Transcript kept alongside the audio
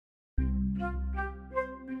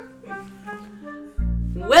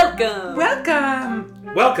Welcome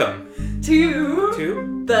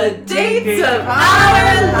to the Dates of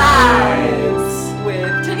Our Lives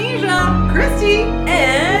with Tanisha, Christy,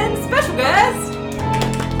 and special guest,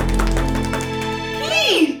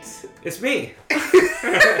 Pete. It's me.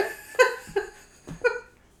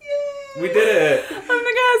 We did it. I'm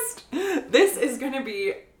the guest. This is going to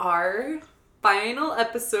be our final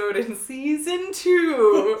episode in season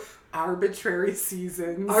 2. Arbitrary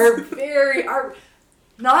seasons.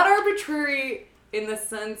 Not arbitrary in the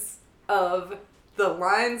sense of the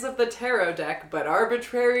lines of the tarot deck, but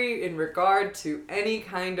arbitrary in regard to any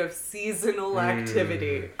kind of seasonal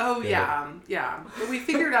activity. Oh, yeah. But we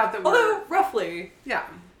figured out that Although, roughly. Yeah.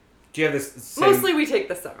 Do you have this same... Mostly we take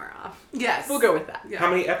the summer off. Yes. We'll go with that. Yeah.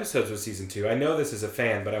 How many episodes was season 2? I know this is a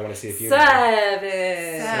fan, but I want to see if you... 7.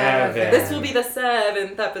 This will be the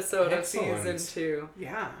 7th episode Excellent. of season 2.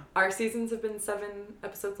 Yeah. Our seasons have been 7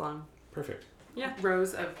 episodes long. Perfect. Yeah.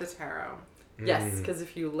 Rows of the tarot. Yes, because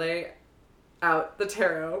if you lay out the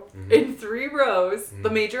tarot in 3 rows, the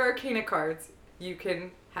major arcana cards, you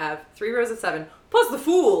can have 3 rows of 7, plus the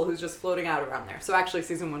Fool, who's just floating out around there. So actually,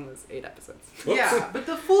 season 1 was 8 episodes. Whoops. Yeah, but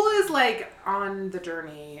the Fool is like on the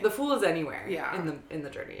journey. The Fool is anywhere. Yeah. In the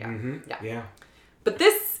journey. Yeah. Yeah. But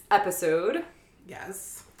this episode,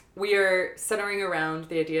 Yes. we are centering around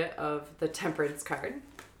the idea of the Temperance card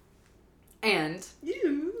and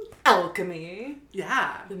alchemy,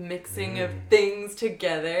 Yeah. the mixing of things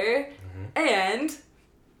together, and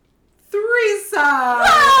Threesome!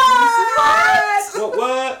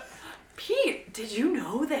 What? Pete, did you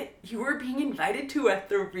know that you were being invited to a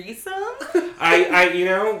threesome?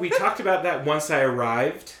 We talked about that once I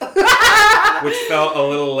arrived, which felt a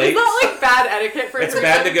little late. Is that like bad etiquette for a It's threesome?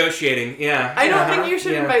 bad negotiating, yeah. I don't think you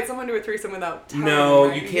should invite someone to a threesome without telling No,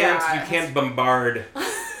 them. you can't. Yeah. You can't bombard.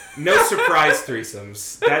 No surprise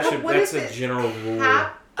threesomes. That's a general rule.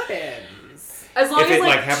 Happens. As long If as it,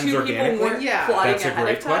 like happens 2 organically, people weren't yeah. plotting That's a ahead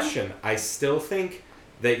great of time. question. I still think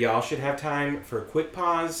that y'all should have time for a quick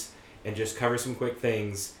pause and just cover some quick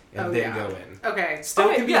things and then go in. Okay. Still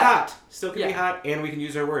Okay, can be yeah. hot. Still can be Yeah. hot, and we can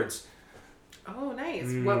use our words. Oh, nice.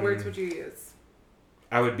 What words would you use?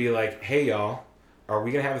 I would be like, hey, y'all, are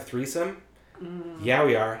we going to have a threesome? Yeah,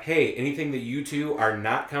 we are. Hey, anything that you two are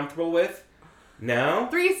not comfortable with? No?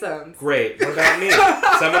 Threesomes. Great. What about me?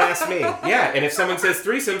 Someone asked me. Yeah, and if someone says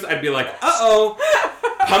threesomes, I'd be like, uh-oh,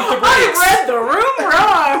 pump the brakes. I read the room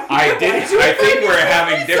wrong. I think we're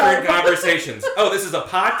having different conversations. Oh, this is a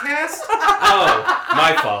podcast? Oh,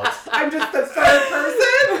 my fault. I'm just the third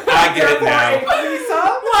person? I get it now.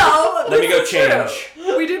 Threesome? Well, Let me go this is change.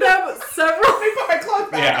 true. We did have several. Let me put my clothes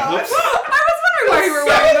back Yeah, on. whoops. I was wondering why you were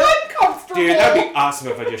wearing So that. uncomfortable. Dude, that'd be awesome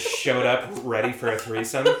if I just showed up ready for a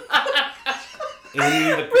threesome.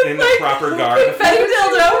 In the proper garb. Confetti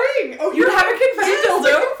dildo. Oh, You'd have a confetti Yes,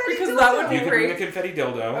 dildo a confetti because dildo. that would be You could bring a great. confetti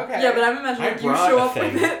dildo. Okay. Yeah, but I'm imagining I you brought show a up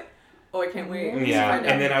with thing. it. Oh, I can't wait. to Yeah, find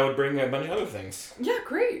out. and then I would bring a bunch of other things. Yeah,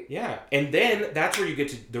 great. Yeah, and then that's where you get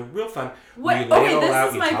to the real fun. What? You lay Okay, it all this out,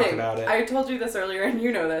 is you my talk thing. about it. I told you this earlier, and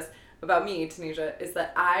you know this about me, Tanisha, is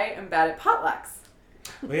that I am bad at potlucks.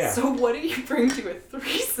 Well, yeah. So what do you bring to a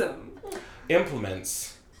threesome?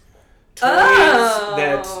 Implements. Toys Oh.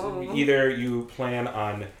 that either you plan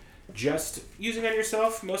on just using on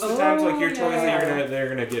yourself. Most of the times, like your toys that they're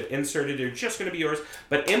gonna get inserted, they're just gonna be yours.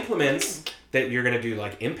 But implements that you're gonna do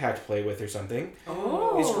like impact play with or something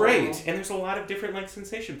is great. And there's a lot of different like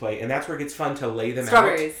sensation play, and that's where it gets fun to lay them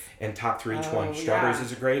Strawberries. out and talk through each one. Oh, Strawberries yeah.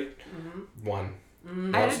 is a great one.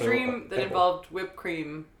 I had a Also, dream that pepper. involved whipped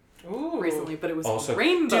cream Ooh. recently, but it was Also-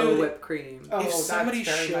 rainbow Dude. whipped cream. Oh, If that's somebody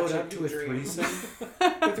very showed much up to a dream. threesome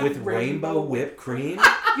with rainbow whipped cream,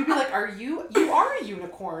 You'd be like, you are a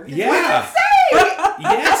unicorn. Did yeah, you say?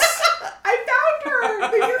 yes, I found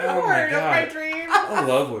her, the unicorn of my God. dream. I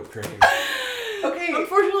love whipped cream. Okay.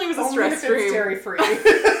 Unfortunately, it was a Only stress if it's dream. dairy free.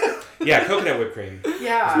 Yeah, coconut whipped cream.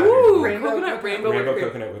 Yeah. Ooh, Rainbow coconut rainbow Rainbow whipped cream.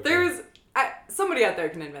 coconut whipped cream. There's somebody out there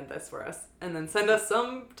can invent this for us, and then send us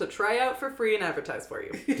some to try out for free and advertise for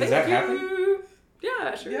you. Does that happen? You.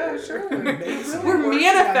 Yeah, sure. Yeah, sure. Amazing. We're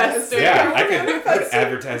manifesting. Yeah, I could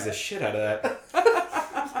advertise the shit out of that.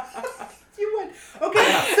 You would. Okay,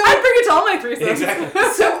 I'd bring it to all my threesomes. Exactly.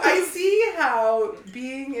 so I see how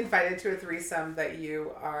being invited to a threesome that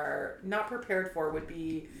you are not prepared for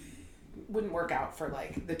wouldn't work out for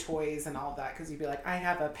like the toys and all of that, because you'd be like, I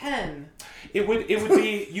have a pen. It would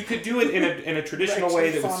be, you could do it in a traditional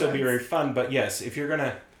way that would still be Right, very fun, but yes, if you're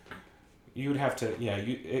gonna, you would have to, yeah,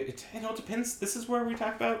 it all depends. This is where we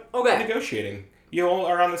talk about negotiating. You all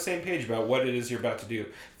are on the same page about what it is you're about to do.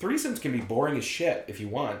 Threesomes can be boring as shit if you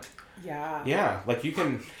want. Yeah. Yeah, like you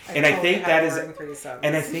can, and I think that is, threesomes.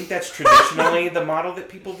 and I think that's traditionally the model that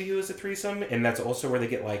people view as a threesome, and that's also where they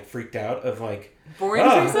get like freaked out of like boring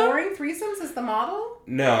threesome. Boring threesomes is the model?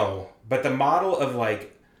 No, but the model of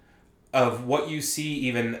like of what you see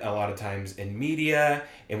even a lot of times in media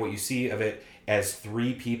and what you see of it as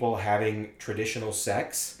three people having traditional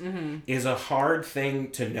sex is a hard thing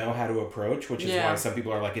to know how to approach, which is why some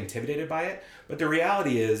people are like intimidated by it. But the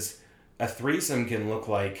reality is a threesome can look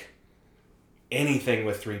like anything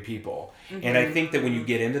with three people. And I think that when you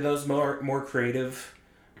get into those more creative,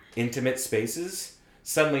 intimate spaces,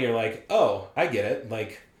 suddenly you're like, oh, I get it.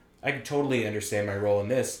 Like, I can totally understand my role in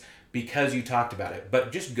this because you talked about it.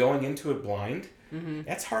 But just going into it blind,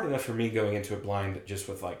 that's hard enough for me going into it blind just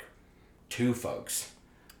with like 2 folks.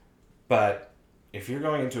 But if you're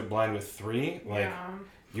going into it blind with 3, like,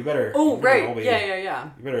 you better... Oh, you better right. Yeah.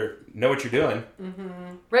 You better know what you're doing.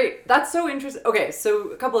 Right. That's so interesting. Okay,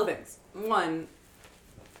 so a couple of things. One,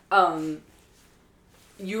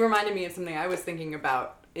 you reminded me of something I was thinking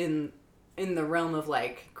about in the realm of,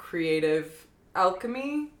 like, creative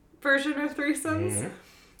alchemy version of threesomes.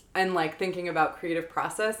 And, like, thinking about creative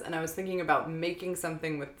process. And I was thinking about making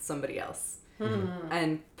something with somebody else.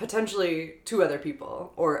 And potentially 2 other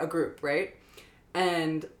people or a group, right?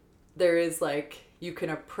 And there is, like, you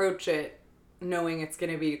can approach it knowing it's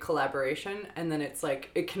going to be a collaboration, and then it's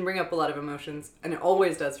like it can bring up a lot of emotions, and it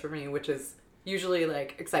always does for me, which is usually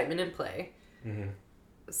like excitement and play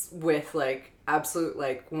with like absolute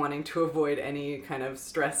like wanting to avoid any kind of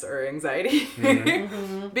stress or anxiety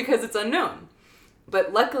because it's unknown.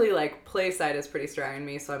 But luckily, like, play side is pretty strong in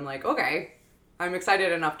me, so I'm like, okay, I'm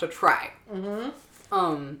excited enough to try.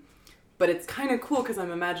 But it's kind of cool because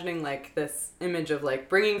I'm imagining, like, this image of, like,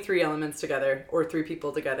 bringing 3 elements together or 3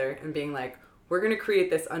 people together and being like, we're going to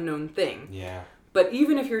create this unknown thing. Yeah. But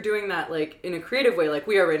even if you're doing that, like, in a creative way, like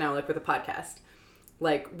we are right now, like, with a podcast,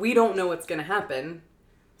 like, we don't know what's going to happen,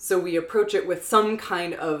 so we approach it with some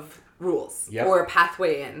kind of rules or a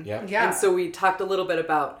pathway in. Yeah. And so we talked a little bit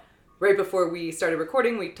about... Right before we started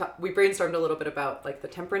recording, we brainstormed a little bit about, like, the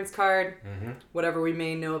Temperance card, whatever we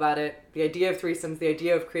may know about it, the idea of threesomes, the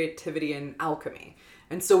idea of creativity and alchemy.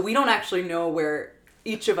 And so we don't actually know where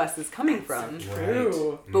each of us is coming from.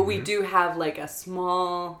 True. But we do have, like, a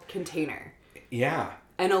small container. Yeah.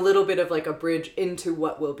 And a little bit of, like, a bridge into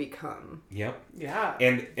what will become. Yep. Yeah.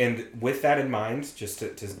 And with that in mind, just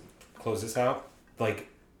to close this out, like,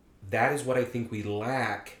 that is what I think we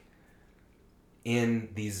lack in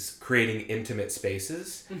these creating intimate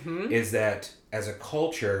spaces, is that as a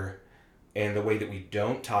culture and the way that we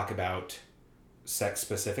don't talk about sex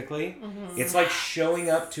specifically, it's like showing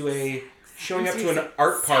up to an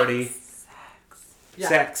art party.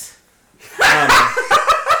 Sex. I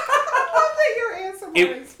love that your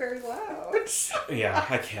ASMR is very loud. Yeah,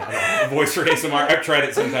 I can't. I don't know. Voice for ASMR. I've tried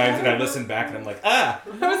it sometimes and I listen back and I'm like, That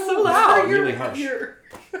was so loud. really harsh.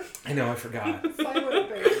 I know, I forgot. Silent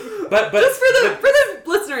baby. But Just for the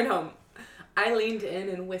listener at home, I leaned in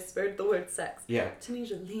and whispered the word sex. Yeah.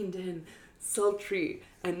 Tanisha leaned in, sultry,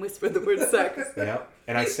 and whispered the word sex. Yeah,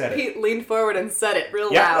 and I said it. Pete leaned forward and said it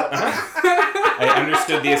real loud. I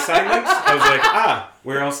understood the assignment. I was like,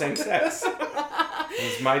 we're all saying sex.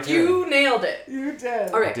 It was my turn. You nailed it. You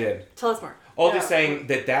did. All right. I did. Tell us more. Just saying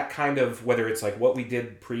that kind of, whether it's like what we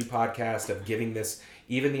did pre-podcast of giving this,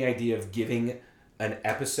 even the idea of giving an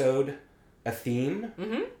episode a theme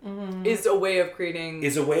is a way of creating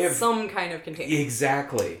some kind of container.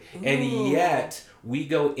 Exactly. Ooh. And yet we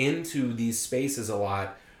go into these spaces a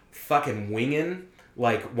lot fucking winging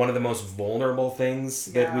like one of the most vulnerable things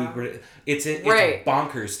that it's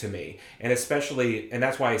bonkers to me. And especially, and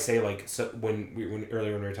that's why I say, like, so when we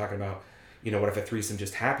were talking about, you know, what if a threesome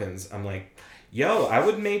just happens, I'm like, yo, I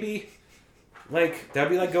would maybe, like, that'd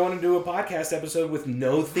be like going into a podcast episode with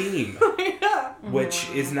no theme. Which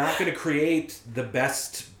is not going to create the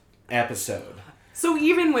best episode. So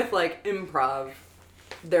even with, like, improv,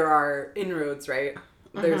 there are inroads, right?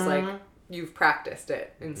 There's, like, you've practiced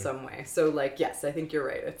it in some way. So, like, yes, I think you're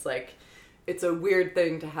right. It's, like, it's a weird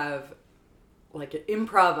thing to have, like, an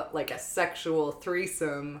improv, like, a sexual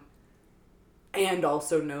threesome, and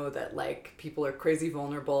also know that, like, people are crazy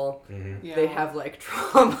vulnerable. They have, like,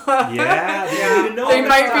 trauma. They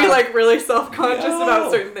might be, like, really self-conscious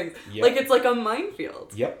about certain things. Like, it's like a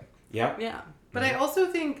minefield. Yeah. But I also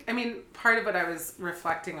think, I mean, part of what I was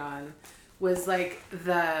reflecting on was, like,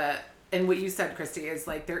 and what you said, Christy, is,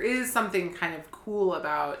 like, there is something kind of cool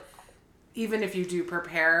about, even if you do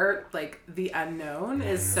prepare, like, the unknown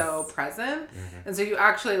is so present. And so you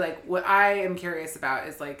actually, like, what I am curious about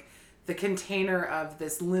is, like, the container of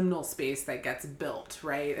this liminal space that gets built,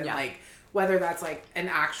 right? And like whether that's like an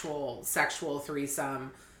actual sexual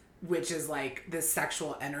threesome, which is like this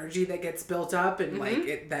sexual energy that gets built up and like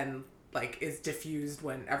it then like is diffused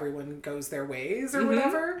when everyone goes their ways or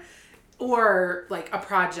whatever, or like a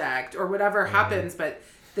project or whatever happens. But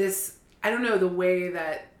this, I don't know, the way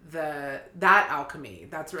that that alchemy,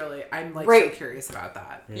 that's really, I'm like so curious about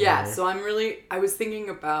that. Yeah, so I was thinking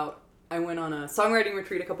about, I went on a songwriting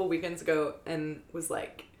retreat a couple weekends ago and was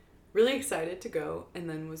like really excited to go, and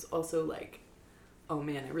then was also like, oh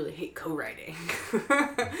man, I really hate co-writing.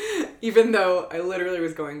 Even though I literally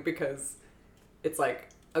was going because it's like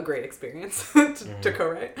a great experience to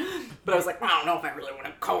co-write. But I was like, I don't know if I really want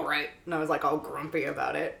to co-write. And I was like all grumpy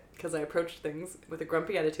about it because I approached things with a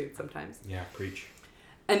grumpy attitude sometimes. Yeah, preach.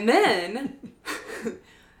 And then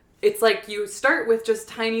it's like you start with just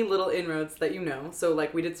tiny little inroads that you know. So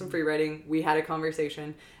like we did some free writing, we had a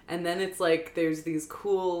conversation, and then it's like there's these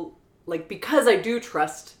cool, like, because I do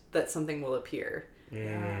trust that something will appear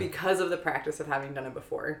because of the practice of having done it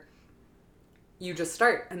before, you just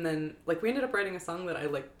start. And then like we ended up writing a song that I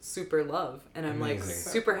like super love, and I'm like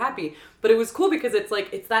super happy. But it was cool because it's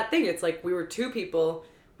like, it's that thing. It's like we were two people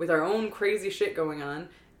with our own crazy shit going on,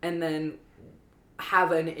 and then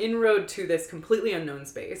have an inroad to this completely unknown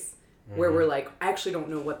space where we're like, I actually don't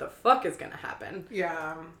know what the fuck is gonna happen.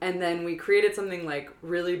 Yeah. And then we created something like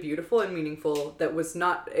really beautiful and meaningful that was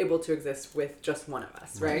not able to exist with just one of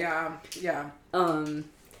us, right? Yeah. Yeah. And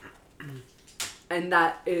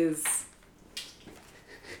that is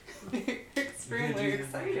extremely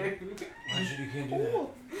exciting. Why should you can't do that?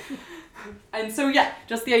 And so yeah,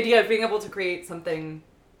 just the idea of being able to create something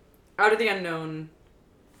out of the unknown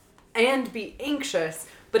and be anxious,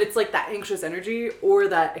 but it's like that anxious energy or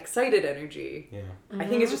that excited energy. Yeah. I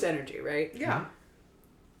think it's just energy, right? Yeah.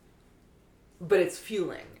 But it's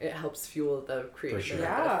fueling. It helps fuel the creation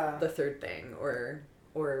of the third thing or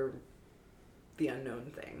the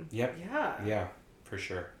unknown thing. Yep. Yeah. Yeah, for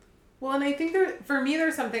sure. Well, and I think for me,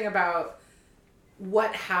 there's something about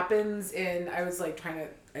what happens in, I was like I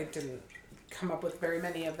didn't come up with very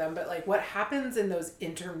many of them, but like what happens in those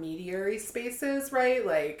intermediary spaces, right?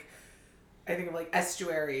 Like, I think of like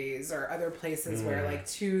estuaries or other places where like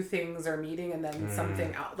two things are meeting and then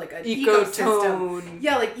something out, like an ecosystem.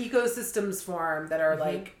 Yeah, like ecosystems form that are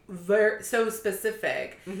like so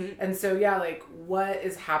specific. And so yeah, like what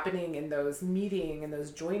is happening in those meeting and those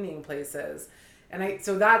joining places. And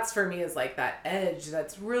so that's for me is like that edge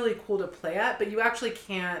that's really cool to play at, but you actually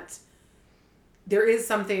can't, there is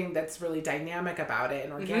something that's really dynamic about it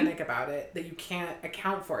and organic about it that you can't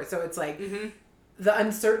account for. So it's like the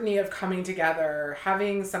uncertainty of coming together,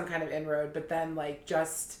 having some kind of inroad, but then like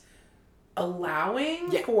just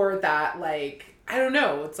allowing for that, like, I don't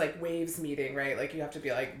know, it's like waves meeting, right? Like you have to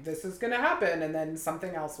be like, this is going to happen, and then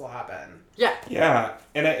something else will happen. Yeah. Yeah.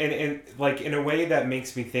 And like in a way that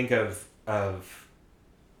makes me think of,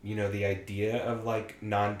 you know, the idea of like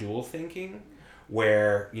non-dual thinking,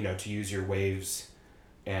 where, you know, to use your waves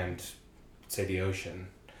and say the ocean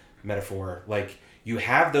metaphor, like you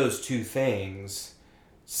have those two things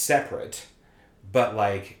separate, but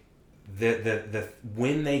like the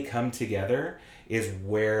when they come together is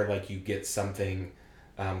where like you get something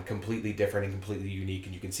completely different and completely unique,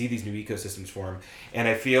 and you can see these new ecosystems form. And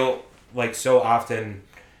I feel like so often,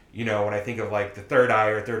 you know, when I think of like the third eye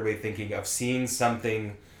or third way thinking of seeing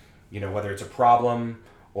something, you know, whether it's a problem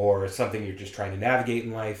or something you're just trying to navigate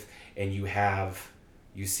in life, and you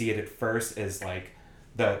see it at first as like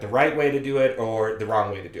the right way to do it or the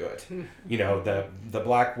wrong way to do it. You know, the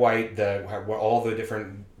black, white, all the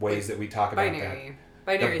different ways that we talk about binary.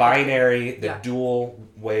 The binary, the dual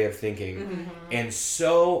way of thinking. And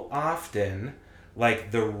so often,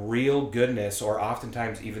 like the real goodness, or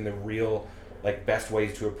oftentimes even the real like best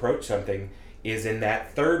ways to approach something is in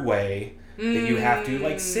that third way that you have to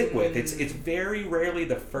like sit with. It's very rarely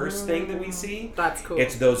the first thing that we see. That's cool.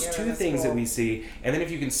 It's those two things that we see, and then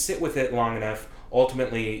if you can sit with it long enough,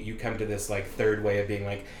 ultimately you come to this like third way of being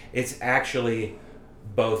like, it's actually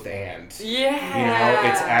both and. Yeah. You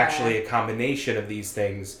know, it's actually a combination of these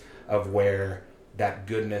things of where that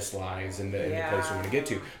goodness lies in the place we want to get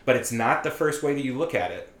to. But it's not the first way that you look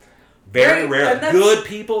at it. Very rare. Good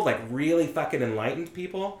people, like really fucking enlightened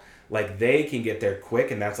people, like they can get there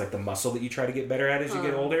quick, and that's like the muscle that you try to get better at as you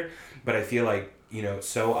get older. But I feel like, you know,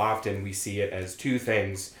 so often we see it as two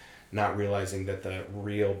things, not realizing that the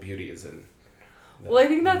real beauty is in. Well, I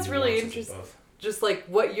think that's really interesting. Just like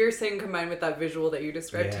what you're saying combined with that visual that you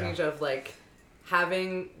described, Tanisha, of like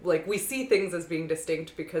having, like, we see things as being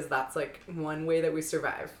distinct because that's like one way that we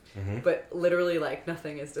survive. But literally, like,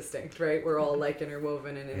 nothing is distinct, right? We're all like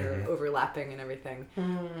interwoven and overlapping and everything.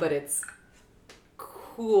 But it's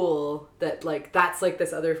cool that, like, that's, like,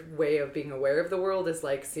 this other way of being aware of the world is,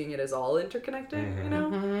 like, seeing it as all interconnected, you know?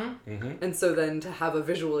 Mm-hmm. Mm-hmm. And so then to have a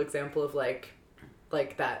visual example of, like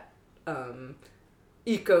that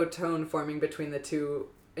eco-tone forming between the two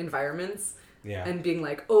environments Yeah. and being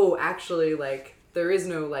like, oh, actually, like, there is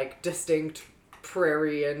no, like, distinct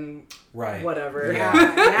prairie and Right. whatever. Yeah.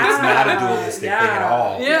 It's not a dualistic thing at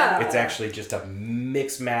all. Yeah. It's actually just a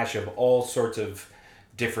mix mash of all sorts of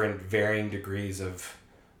different varying degrees of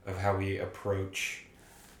how we approach,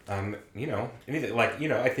 anything. Like,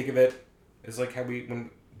 I think of it as like how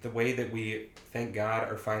the way that we, thank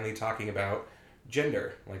God, are finally talking about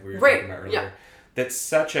gender, like we were talking about earlier. Yeah. That's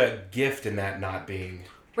such a gift in that not being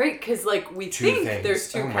Right, because, like, we two think things.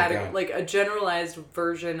 there's two Oh my categories. God. Like, a generalized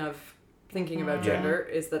version of thinking about gender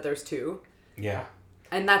is that there's two. Yeah.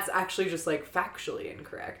 And that's actually just, like, factually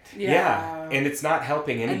incorrect. Yeah. And it's not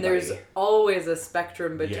helping anybody. And there's always a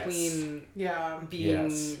spectrum between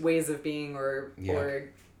being ways of being or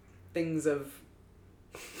things of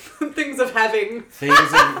having.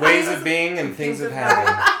 Ways of being and things of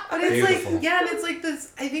having. But it's Beautiful. like, and it's like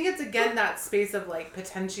this, I think it's again that space of like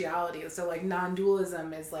potentiality. So like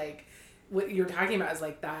non-dualism is like, what you're talking about is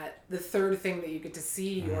like that, the third thing that you get to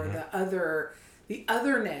see or the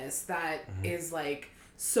otherness that is like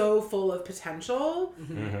so full of potential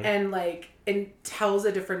and like, and tells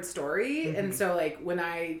a different story. And so like when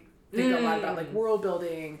I think a lot about like world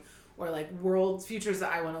building or like world futures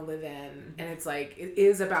that I want to live in, and it's like, it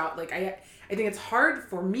is about like, I think it's hard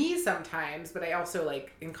for me sometimes, but I also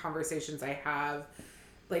like in conversations I have,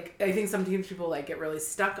 like, I think sometimes people like get really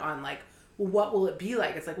stuck on like, well, what will it be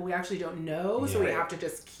like? It's like, well, we actually don't know. So we have to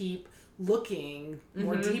just keep looking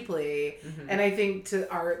more deeply. And I think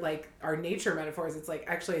to our nature metaphors, it's like,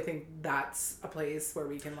 actually, I think that's a place where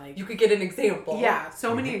we can like, You could get an example. yeah,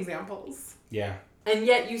 so many examples. Yeah. And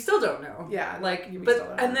yet you still don't know. Yeah. Like, still but,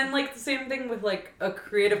 don't and know. then like the same thing with like a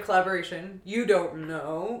creative collaboration. You don't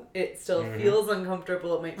know. It still feels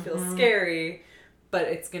uncomfortable. It might feel scary, but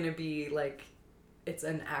it's going to be like, it's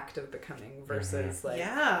an act of becoming versus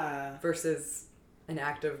versus an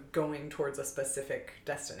act of going towards a specific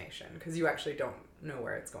destination. Because you actually don't know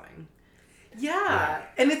where it's going. Yeah.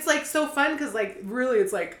 And it's like so fun because like really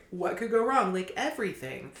it's like what could go wrong? Like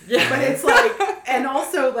everything. Yeah. But it's like, and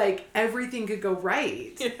also like everything could go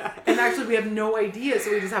right. Yeah. And actually we have no idea,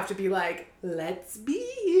 so we just have to be like, let's be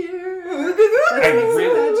here.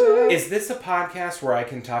 Is this a podcast where I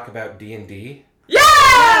can talk about D&D?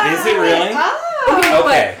 Yeah! Is it really? Oh.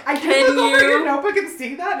 Okay. I Can can look over you- your notebook and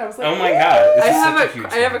see that, and I was like, Oh my God. This I is have such a huge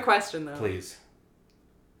I have a thing. question though. Please.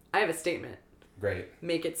 I have a statement. Great.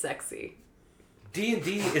 Make it sexy.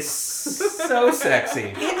 D&D is so sexy.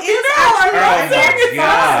 It is actually. Oh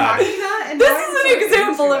my God. This is an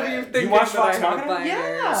example of you thinking watch that Vox I have a Machina? binder.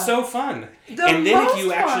 Yeah. So fun. The And then if most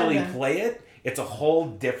you actually fun. play it, it's a whole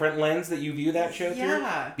different lens that you view that show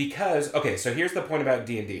Yeah. through. Because, okay, so here's the point about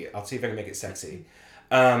D&D. I'll see if I can make it sexy.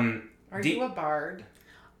 Are you a bard?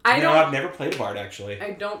 I've never played a bard, actually.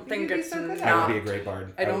 I don't think You'd be it's so good at I not. would be a great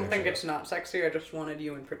bard. I don't would think actually- it's not sexy. I just wanted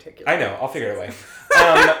you in particular. I know. I'll figure it away.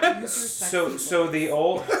 So the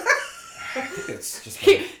old... I think it's just...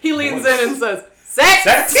 He leans in and says,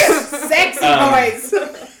 "Sex." Sexy boys.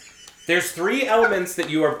 There's 3 elements that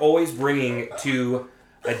you are always bringing to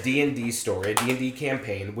a D&D story, a D&D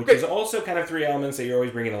campaign, which is also kind of 3 elements that you're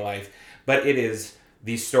always bringing to life. But it is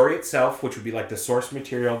the story itself, which would be like the source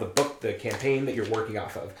material, the book, the campaign that you're working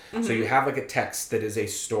off of. So you have like a text that is a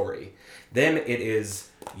story. Then it is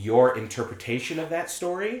your interpretation of that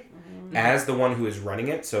story as the one who is running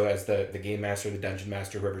it. So as the game master, the dungeon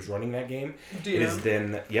master, whoever's running that game. DM. It is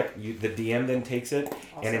then, the DM then takes it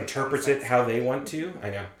and interprets it how they want to. I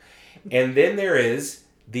know. And then there is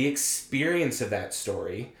the experience of that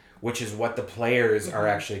story, which is what the players are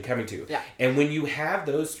actually coming to. Yeah. And when you have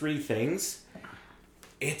those 3 things,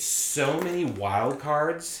 it's so many wild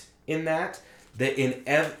cards in that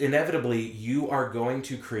inevitably you are going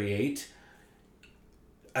to create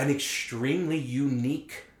an extremely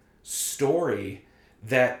unique story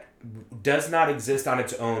that does not exist on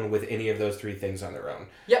its own with any of those 3 things on their own.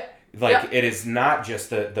 Yep. Like, it is not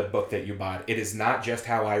just the book that you bought. It is not just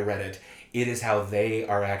how I read it. It is how they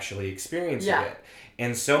are actually experiencing it.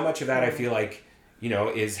 And so much of that, I feel like,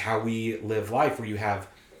 is how we live life, where you have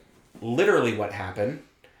literally what happened.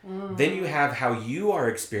 Then you have how you are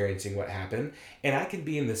experiencing what happened. And I can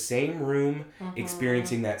be in the same room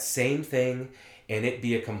experiencing that same thing, and it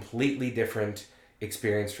be a completely different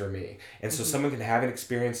experience for me. And so someone can have an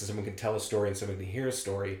experience, and someone can tell a story, and someone can hear a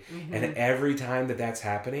story. And every time that's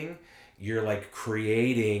happening, you're like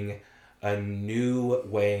creating a new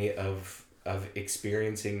way of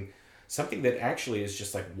experiencing something that actually is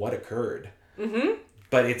just like what occurred.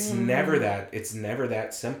 But it's never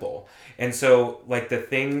that simple. And so like the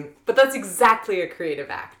thing. But that's exactly a creative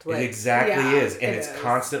act. Like, it exactly is, and it's is.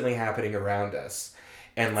 constantly happening around us.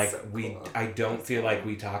 And like so cool. I don't feel like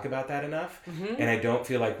we talk about that enough, and I don't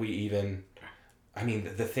feel like we even. I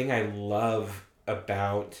mean, the thing I love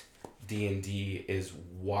about D&D is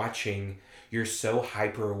watching. You're so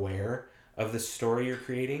hyper aware of the story you're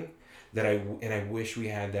creating that I wish we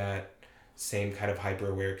had that same kind of hyper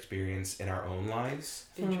aware experience in our own lives.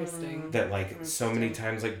 Interesting. That like so many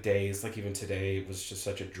times, like days, like even today, it was just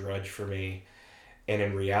such a drudge for me, and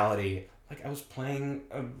in reality, like I was playing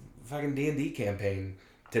a fucking D&D campaign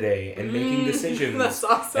today and making decisions. That's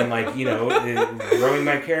awesome. And like, you know, growing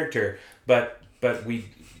my character, but we,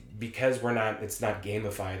 because it's not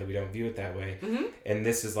gamified, that we don't view it that way. And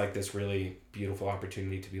this is like this really beautiful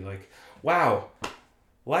opportunity to be like, wow,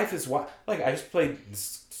 life is like I just played,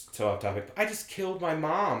 so off topic, I just killed my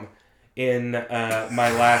mom in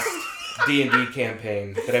my last D&D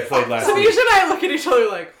campaign that I played last so week. Misha and I look at each other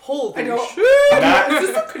like, holy shit. Not, Is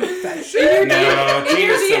this a confession? no, in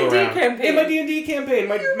your Gina's still D&D around. campaign. In my D&D campaign,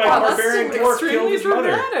 my Wow, barbarian that's dwarf killed his mother.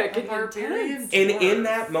 dramatic and Barbarian intense. And in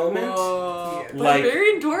that moment, Whoa. like,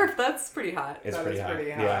 Barbarian dwarf, that's pretty hot. it's That pretty is hot. pretty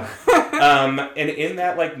Yeah. hot. And in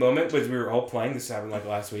that like moment, was we were all playing, this happened like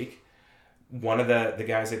last week. One of the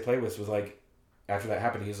guys I played with was like, after that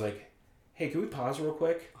happened, he was like, "Hey, can we pause real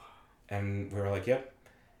quick?" And we were like, "Yep."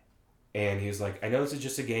 And he was like, "I know this is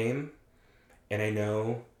just a game, and I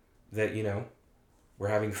know that, you know, we're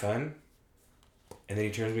having fun." And then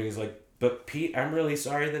he turns to me and he's like, "But Pete, I'm really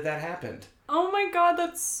sorry that happened." Oh my god,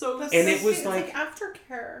 that's so That's And so it was sweet. like- It's like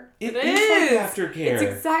aftercare. It It is is. like aftercare. It's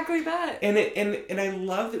exactly that. And I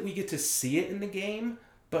love that we get to see it in the game,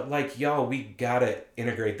 but like, y'all, we gotta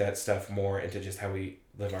integrate that stuff more into just how we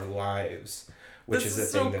live our lives, which This is the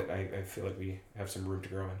is thing so that I feel like we have some room to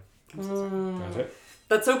grow in. That's it.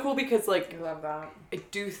 That's so cool because, like, I love that. I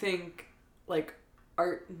do think, like,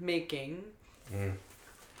 art making Mm.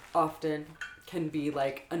 often can be,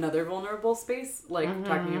 like, another vulnerable space. Like,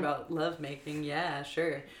 talking about love making, yeah,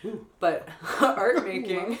 sure. But art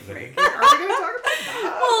making... Are we going to talk about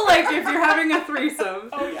that? well, like, if you're having a threesome,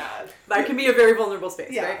 Oh, yeah. that can be a very vulnerable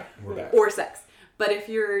space, Yeah. right? We're back. Or sex. But if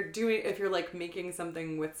you're like making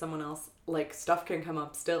something with someone else, like stuff can come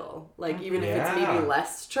up still. Like even if it's Yeah. maybe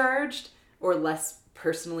less charged or less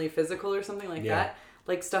personally physical or something like Yeah. that,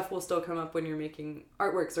 like stuff will still come up when you're making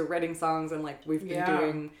artworks or writing songs. And like we've been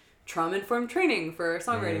doing trauma-informed training for our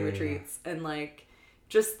songwriting retreats and like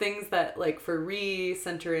just things that like for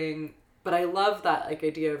re-centering. But I love that like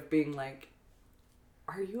idea of being like,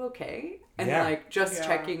 are you okay? And like just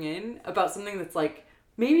checking in about something that's like,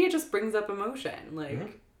 maybe it just brings up emotion,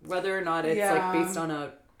 like whether or not it's like based on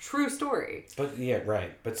a true story. But yeah,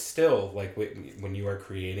 right. But still, like when you are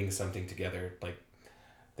creating something together, like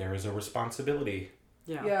there is a responsibility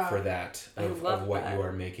for that of what you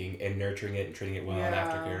are making and nurturing it and treating it well and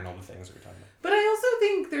aftercare and all the things that we're talking about. But I also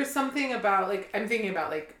think there's something about, like, I'm thinking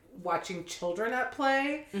about, like, watching children at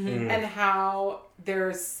play and how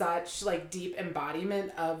there's such, like, deep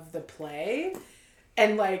embodiment of the play.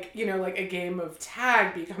 And, like, you know, like, a game of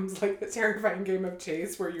tag becomes, like, the terrifying game of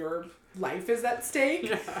chase where your life is at stake.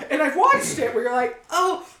 Yeah. And I've watched it where you're like,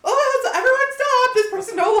 oh, everyone stop! This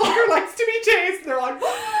person no longer likes to be chased. And they're like,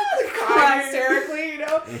 crying hysterically, you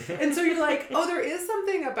know? And so you're like, oh, there is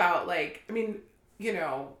something about, like, I mean, you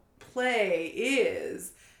know, play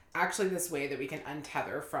is actually this way that we can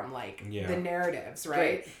untether from like the narratives,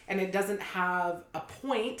 right? And it doesn't have a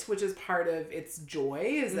point, which is part of its joy,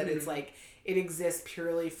 is that it's like it exists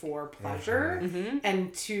purely for pleasure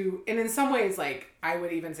and in some ways, like I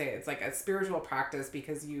would even say it's like a spiritual practice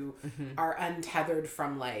because you are untethered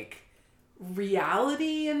from like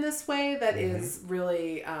reality in this way that is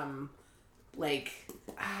really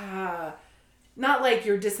not like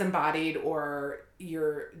you're disembodied or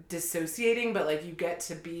you're dissociating, but like you get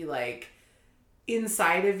to be like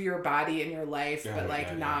inside of your body and your life, but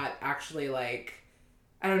like not actually like,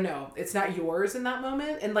 I don't know, it's not yours in that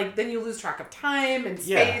moment. And like then you lose track of time and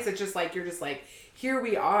space. It's just like you're just like, here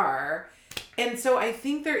we are. And so I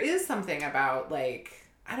think there is something about like,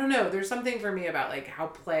 I don't know, there's something for me about like how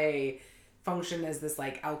play function as this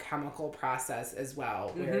like alchemical process as well.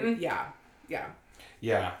 Where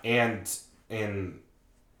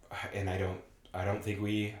and I don't think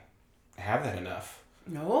we have that enough.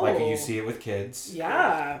 No. Like you see it with kids.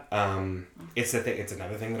 Yeah. It's the thing. It's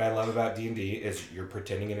another thing that I love about D&D is you're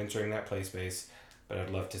pretending and entering that play space. But I'd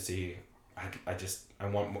love to see. I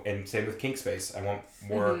want more, and same with kink space. I want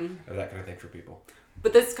more of that kind of thing for people.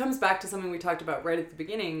 But this comes back to something we talked about right at the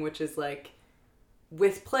beginning, which is like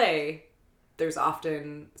with play, there's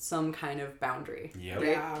often some kind of boundary. Yep. Right?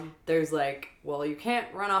 Yeah. There's like, well, you can't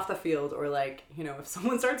run off the field, or like, you know, if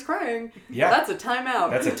someone starts crying, Yeah. that's a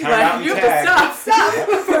timeout. That's a timeout Like, and you tag. have to stop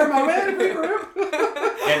For a moment,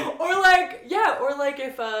 regroup. or like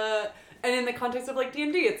if and in the context of like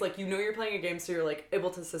D&D, it's like, you know, you're playing a game, so you're like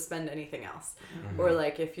able to suspend anything else. Or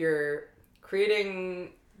like if you're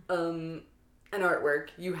creating an artwork,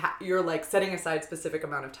 you're like setting aside specific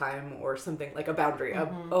amount of time or something, like a boundary, a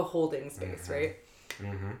holding space, right?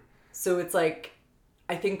 So it's like,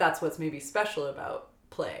 I think that's what's maybe special about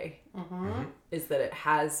play, is that it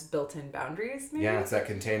has built-in boundaries. Maybe? Yeah, it's that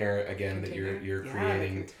container again that you're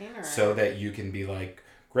creating, container. so that you can be like,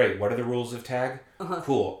 great, what are the rules of tag?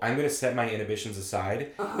 Cool, I'm going to set my inhibitions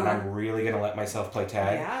aside, and I'm really going to let myself play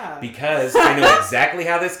tag, because I know exactly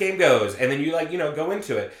how this game goes. And then you like, you know, go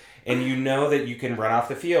into it, and you know that you can run off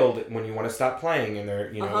the field when you want to stop playing, and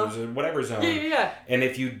there, you know, there's a whatever zone. Yeah. And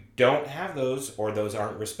if you don't have those, or those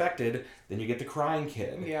aren't respected, then you get the crying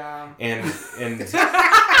kid. Yeah. And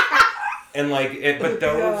and like it, but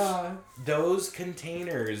those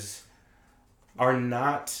containers are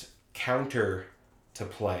not counter to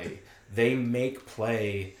play. They make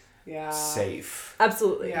play safe.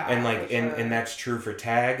 Absolutely. Yeah. And like for sure. and that's true for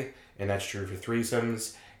tag, and that's true for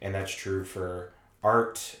threesomes, and that's true for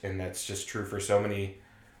art, and that's just true for so many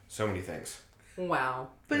things. Wow.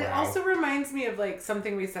 But it Wow. also reminds me of like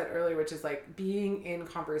something we said earlier, which is like being in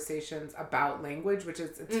conversations about language, which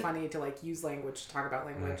is, it's funny to like use language to talk about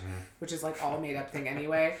language, which is like all made up thing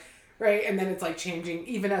anyway. Right. And then it's like changing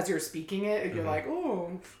even as you're speaking it, and you're like, oh,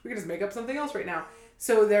 we can just make up something else right now.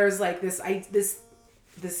 So there's like this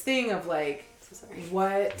thing of like,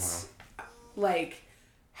 like,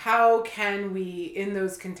 how can we, in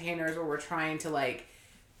those containers where we're trying to like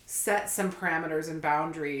set some parameters and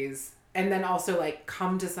boundaries, and then also like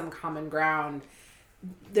come to some common ground,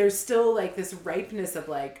 there's still like this ripeness of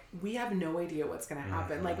like, we have no idea what's going to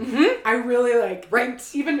happen. Like, I really like,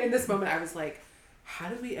 even in this moment, I was like, how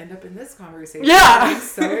did we end up in this conversation? Yeah. I'm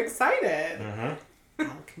so excited.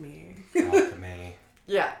 Alchemy.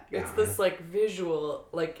 Yeah, it's this like visual,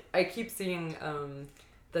 like I keep seeing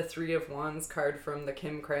the Three of Wands card from the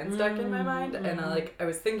Kim Kranz deck in my mind, and I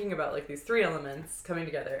was thinking about like these three elements coming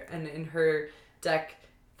together, and in her deck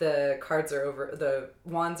the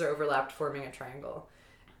wands are overlapped, forming a triangle,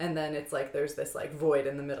 and then it's like there's this like void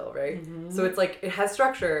in the middle, right? So it's like it has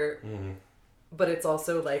structure, but it's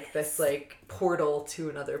also like this like portal to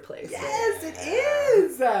another place. Yes, it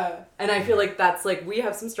is. And I feel like that's like, we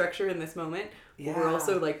have some structure in this moment, but we're Yeah.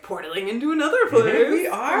 also like portaling into another place. We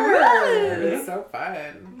are. Yeah. It's so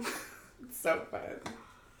fun. It's so fun.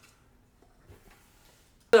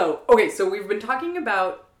 So, okay, so we've been talking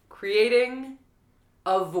about creating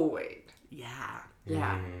a void. Yeah.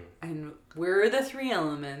 Yeah. And we're the three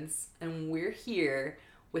elements, and we're here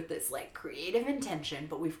with this like creative intention,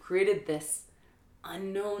 but we've created this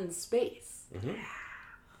unknown space.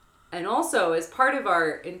 And also, as part of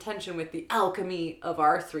our intention with the alchemy of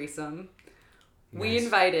our threesome, we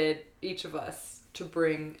invited each of us to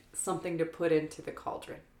bring something to put into the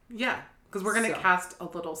cauldron. Yeah, because we're going to So. cast a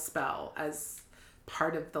little spell as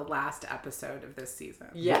part of the last episode of this season.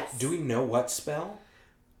 Yes. Do we know what spell?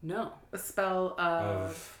 No. A spell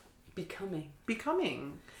of Becoming.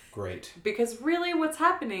 becoming. Great. Because really what's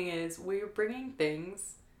happening is we're bringing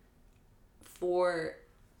things for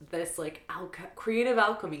this like creative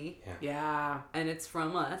alchemy, Yeah. and it's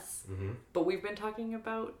from us, but we've been talking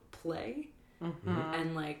about play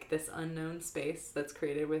and like this unknown space that's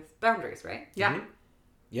created with boundaries, right? Yeah.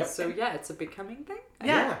 Yep. So yeah, it's a becoming thing.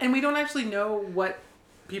 Yeah. And we don't actually know what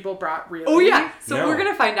people brought really. Oh yeah, so No. we're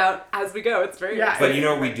gonna find out as we go. It's very But you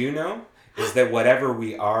know what we do know? Is that whatever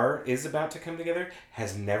we are is about to come together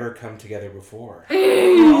has never come together before.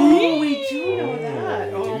 Oh, we do know that.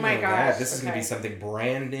 We Oh do my know gosh. that. This is going to Okay. be something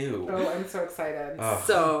brand new. Oh, I'm so excited.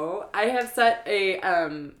 So I have set a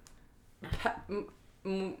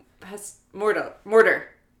mortar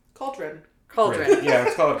Cauldron. cauldron. Great. Yeah,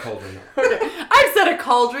 let's call it cauldron. Okay, I've set a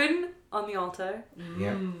cauldron on the altar,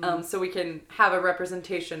 Yeah. so we can have a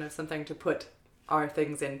representation of something to put our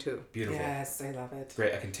things into. Beautiful. Yes, I love it.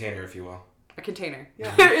 Great. A container, if you will. A container.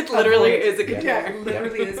 Yeah. It literally is a Yeah, container. it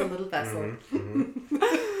literally is a little vessel.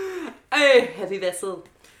 A heavy vessel.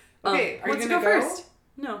 Okay, are you wants to gonna go go? first?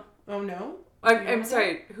 No. Oh no? I'm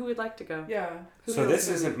sorry. Who would like to go? Yeah. So this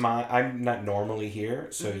isn't I'm not normally here,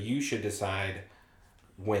 so you should decide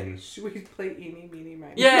when. Should we play eeny, meeny,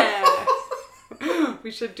 miny? Yeah.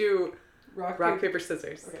 We should do Rock, paper,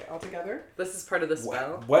 scissors. Okay, all together. This is part of the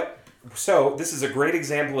spell. What? So this is a great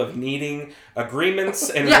example of needing agreements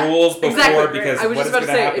and Yeah, rules before exactly. because I was what just is about to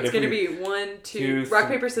going to say happen it's if going to we... be 1, 2, rock,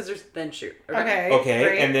 paper, scissors, then shoot. Okay.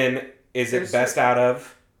 Great. And then is it best out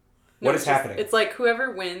of... What is happening? It's like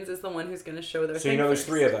whoever wins is the one who's going to show their So thing you know there's first.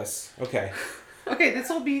 3 of us. Okay. Okay, this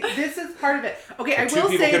is part of it. Okay, I So will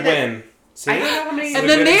 2 people say could that win. See? I don't know how many. And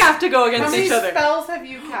then they have to go how against many each other. spells have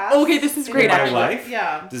you cast? Okay, this is great, In my actually. life?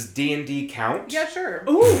 Yeah. Does D&D count? Yeah, sure.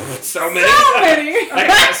 Ooh, So many. so many.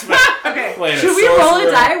 Okay. Should we roll a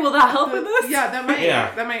die? Will that help with this? Yeah, that might.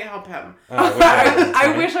 Yeah. That might help him.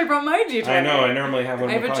 I wish I brought my D20. I know. I normally have one.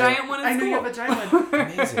 I have a giant one in I know school. you have a giant one.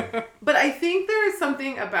 Amazing. But I think there's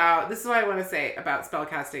something about this is what I want to say about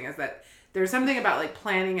spellcasting is that there's something about like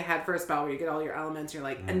planning ahead for a spell where you get all your elements. And you're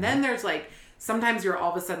like, and then there's like sometimes you're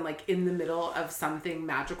all of a sudden like in the middle of something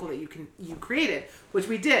magical that you created, which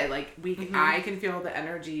we did. Like I can feel the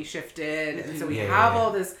energy shifted, and so we have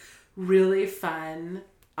all this really fun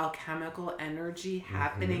alchemical energy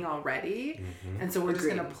happening already, and so we're just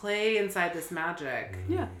gonna play inside this magic.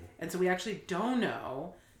 Yeah. And so we actually don't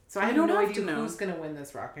know. So I have don't no have idea to know. who's gonna win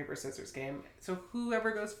this rock paper scissors game. So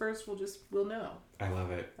whoever goes first, we'll know. I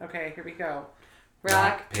love it. Okay, here we go.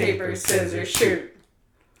 Rock, paper, scissors, shoot.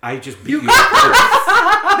 I just beat you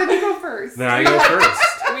up Then you go first. Then I go first.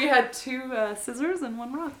 We had 2 scissors and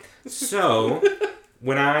 1 rock. So,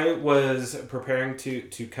 when I was preparing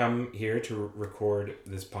to come here to record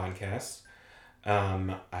this podcast,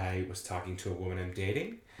 I was talking to a woman I'm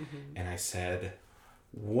dating, and I said,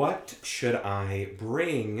 what should I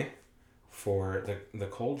bring for the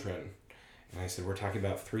cauldron? And I said, we're talking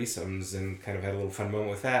about threesomes, and kind of had a little fun moment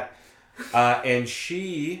with that. And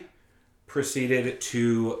she proceeded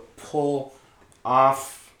to pull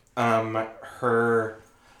off her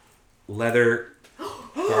leather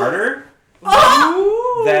garter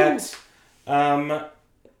that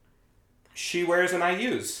she wears and I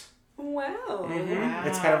use. Wow.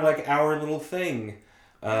 It's kind of like our little thing.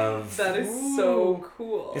 That is so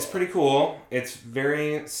cool. It's pretty cool. It's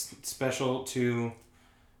very special to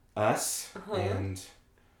us, and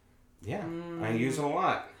yeah, I use it a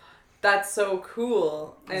lot. That's so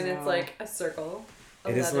cool. And it's like a circle.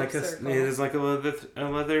 It is like a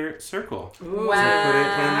leather circle. Wow. So I put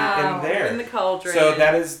it in there. In the cauldron. So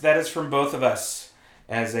that is from both of us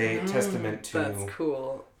as a testament to That's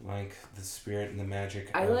cool. like the spirit and the magic.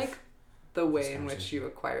 I of like the way in which you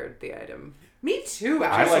acquired the item. Me too, I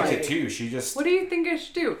actually. liked it too. She just... What do you think I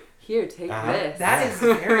should do? Here, take this. That is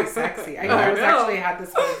very sexy. I actually had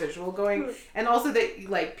this whole visual going. And also that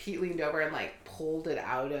like Pete leaned over and like pulled it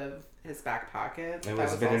out of his back pocket. It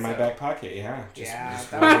was a bit in my back pocket, yeah. Just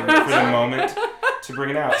that waiting for the moment to bring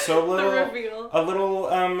it out. So a The little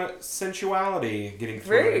sensuality getting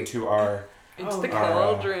thrown into our... Into the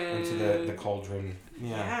cauldron. Into the cauldron. Yeah.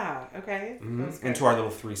 Yeah, okay. Into our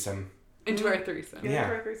little threesome. Into our threesome. Yeah.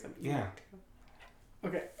 Into our threesome. Yeah.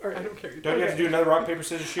 Okay. All right. I don't care. Don't you have to do another rock, paper,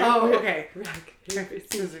 scissors, shoot? Oh, okay. Rock, paper,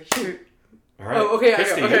 scissors, shoot. All right. Oh, okay.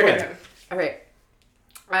 Christy, okay. you win. All right.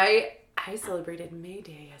 I celebrated May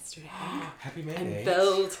Day yesterday. Happy May And Day.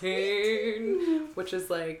 Beltane, which is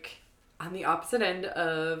like on the opposite end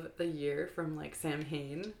of the year from like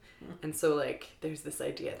Samhain. And so like there's this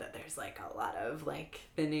idea that there's like a lot of like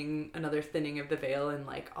another thinning of the veil and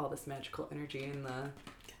like all this magical energy in the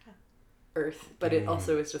earth. But it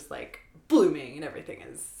also is just like blooming and everything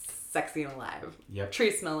is sexy and alive. Yep.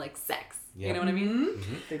 Trees smell like sex. Yep. You know what I mean?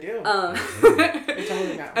 Mm-hmm. They do. They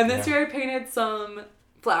totally know. And this year I painted some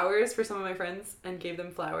flowers for some of my friends and gave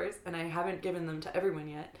them flowers, and I haven't given them to everyone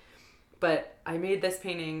yet. But I made this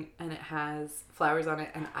painting and it has flowers on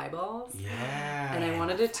it and eyeballs. Yeah. And I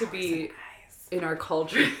wanted it to be in our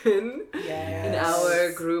cauldron, Yes. in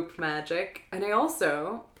our group magic. And I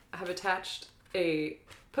also have attached a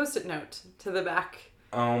Post-it note to the back.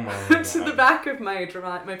 Oh my god. to the back of my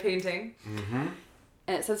painting. Mm-hmm.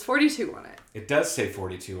 And it says 42 on it. It does say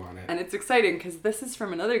 42 on it. And it's exciting because this is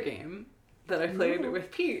from another game that I played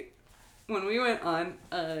with Pete when we went on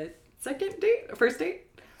a first date.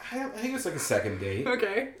 I think it was like a second date.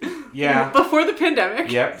 Okay. Yeah. Before the pandemic.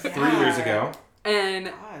 Yep, 3 years ago. And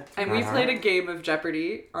we Uh-huh. played a game of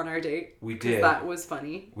Jeopardy on our date. We did. That was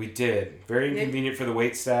funny. We did. Very inconvenient for the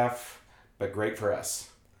waitstaff, but great for us.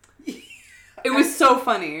 It was so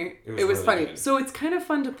funny. It was really funny. good. So it's kind of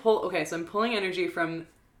fun to pull. Okay, so I'm pulling energy from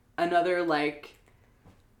another like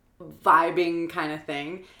vibing kind of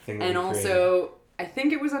thing. And also, I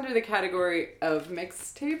think it was under the category of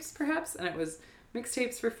mixtapes, perhaps, and it was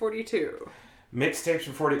mixtapes for 42. Mixtapes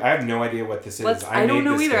for 40. I have no idea what this is. I don't made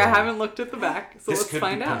know this either. I game. haven't looked at the back, so This let's could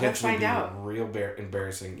find out. potentially Let's find be real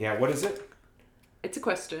embarrassing. Yeah, what is it? It's a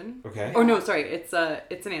question. Okay. Oh no, sorry. It's an answer.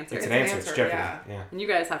 It's an answer. It's answer, Jeopardy. yeah. And you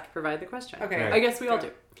guys have to provide the question. Okay. Right. I guess we all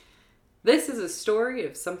do. This is a story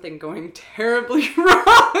of something going terribly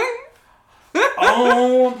wrong.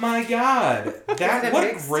 Oh my god. What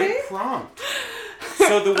a great prompt.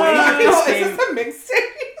 So the way that this game... Is this a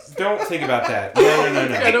mixtape? Don't think about that. No.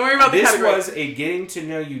 Yeah, don't worry about the This category. was a getting to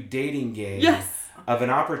know you dating game. Yes. Of an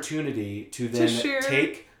opportunity to then share.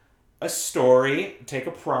 take a story, take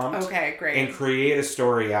a prompt. Okay, great. And create a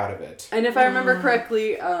story out of it. And if I remember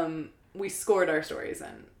correctly, we scored our stories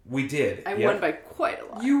in. We did. I won by quite a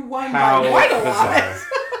lot. You won How by quite a lot. bizarre.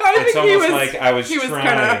 It's almost like I was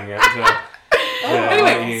trying to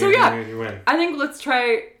Anyway, so you win. I think let's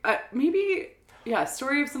try maybe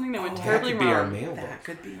story of something that went terribly that could be our wrong. mailbox. That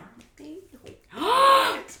could be our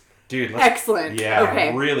mail. Dude, Excellent. Yeah,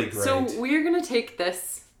 okay. really great. So we're gonna take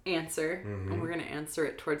this answer and we're gonna answer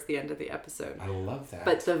it towards the end of the episode. I love that.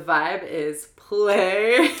 But the vibe is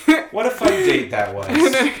play. What a fun date that was.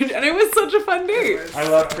 And it was such a fun date. I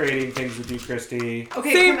love creating things with you, Christy.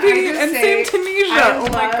 Okay, Same can I Pete just and say, same Tunisia. I Oh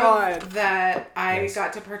my love god. That I Yes.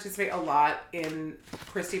 got to participate a lot in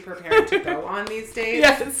Christy preparing to go on these dates.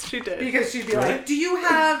 Yes, she did. Because she'd be Really? like, "Do you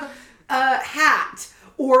have a hat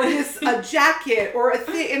or a jacket or a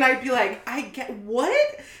thing?" And I'd be like, "I get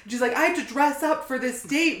what?" She's like, "I have to dress up for this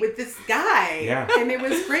date with this guy." Yeah. And it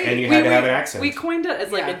was great. And you had to have an accent. We coined it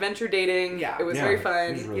as like Yeah. adventure dating. Yeah. It was Yeah, very it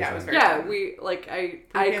fun. was really Yeah, fun. it was very Yeah, fun. we like I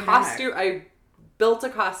Pre-pandemic. I built a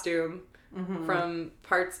costume from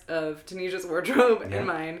parts of Tunisia's wardrobe Yeah. and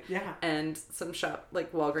mine. Yeah. And some shop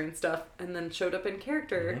like Walgreens stuff, and then showed up in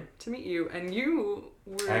character to meet you. And you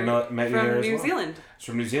were I met you from there as New well. Zealand,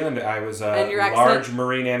 From New Zealand, I was And your large accent-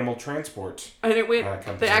 marine animal transport. and it went.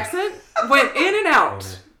 company. The accent went in and out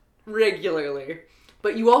Owner. regularly.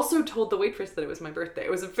 But you also told the waitress that it was my birthday. It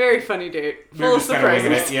was a very funny date, We full were of just kind of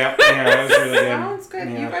winging surprises. it. Yeah, that was really good. Sounds good.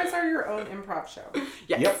 Yeah. You guys are your own improv show.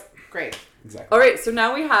 Yes. Yep. Great. Exactly. All right, so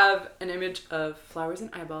now we have an image of flowers and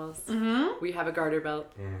eyeballs. Mm-hmm. We have a garter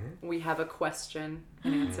belt. Mm-hmm. We have a question,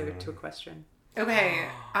 an answer to a question. Okay,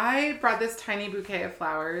 I brought this tiny bouquet of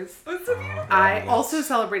flowers. That's so beautiful. I Yes. also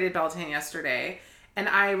celebrated Beltane yesterday, and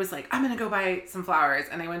I was like, I'm gonna go buy some flowers.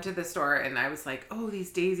 And I went to the store, and I was like, oh, these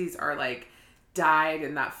daisies are like dyed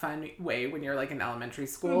in that fun way when you're like in elementary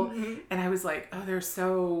school. Mm-hmm. And I was like, oh, they're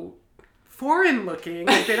so foreign looking.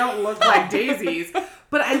 Like they don't look like daisies.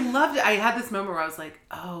 But I loved it. I had this moment where I was like,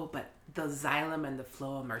 oh, but the xylem and the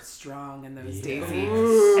phloem are strong in those daisies.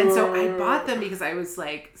 And so I bought them because I was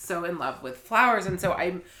like so in love with flowers. And so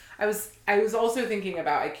I was also thinking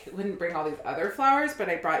about, I couldn't bring all these other flowers, but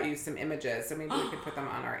I brought you some images. So maybe we could put them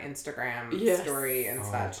on our Instagram Yes. story and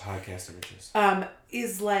such. Podcast images.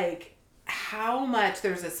 Is like how much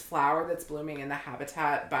there's this flower that's blooming in the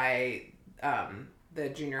habitat by the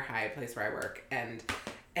junior high place where I work, and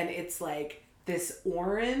it's like this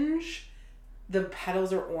orange, the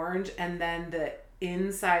petals are orange, and then the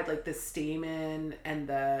inside, like the stamen and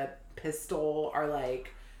the pistil are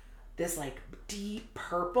like this like deep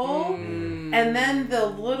purple, and then the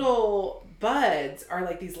little buds are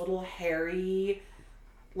like these little hairy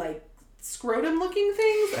like scrotum looking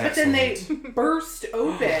things, but then they burst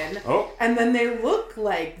open and then they look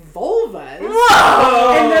like vulvas.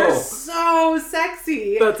 Whoa! And they're so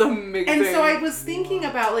sexy. That's amazing. And so I was thinking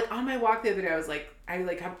about, like, on my walk the other day, I was like, I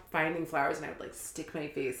like kept finding flowers and I would like stick my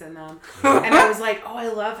face in them. And I was like, oh, I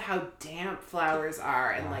love how damp flowers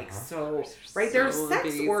are, and like so right, they're so sex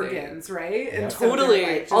amazing. organs, right? Yeah. And so they're, Totally.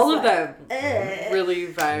 like, just All of like, them really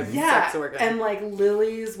vibe yeah, sex organ. and like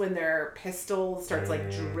lilies when their pistil starts like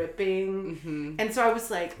dripping, and so I was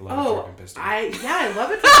like, Love a dripping pistil. I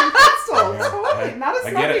love a dripping pistil, Yeah, totally, not a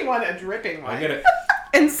I get smoking it. one, a dripping one. I get it.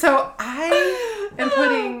 And so I am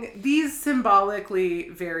putting these symbolically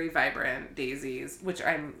very vibrant daisies, which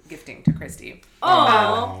I'm gifting to Christy.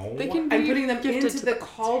 Oh, they can be I'm putting them gifted into to the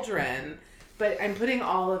cauldron, but I'm putting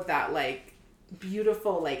all of that like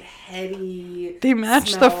beautiful, like heady. They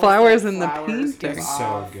match the smells flowers that in the flowers painting. give It's so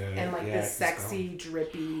off, good. and like Yeah, I this can sexy,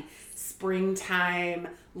 drippy springtime,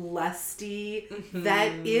 lusty.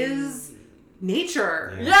 That is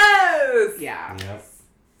nature. Yeah. Yes! Yeah. Yep.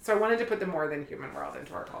 So I wanted to put the more than human world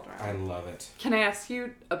into our cauldron. I love it. Can I ask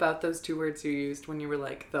you about those two words you used when you were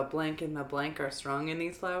like, the blank and the blank are strong in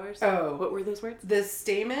these flowers? Oh. What were those words? The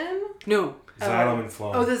stamen. No. Xylem and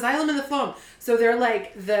phloem. Oh, the xylem and the phloem. So they're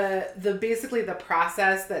like the basically the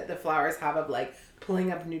process that the flowers have of like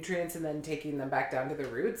pulling up nutrients and then taking them back down to the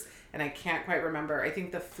roots. And I can't quite remember. I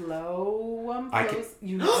think the phloem. I can-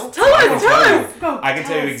 You know? Tell I can us! tell Tell you. us! Go, I can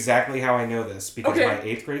tell you us. exactly how I know this because Okay. my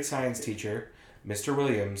 8th grade science teacher, Mr.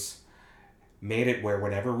 Williams, made it where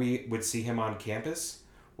whenever we would see him on campus,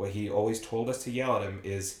 what he always told us to yell at him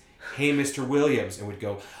is, "Hey, Mr. Williams," and we'd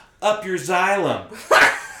go, "Up your xylem,"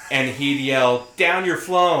 and he'd yell, "Down your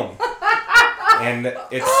phloem," and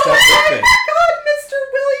it stuck with me.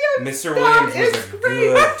 Mr. Williams was a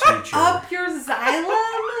good teacher. Up your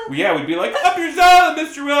xylem? Yeah, we'd be like, "Up your xylem,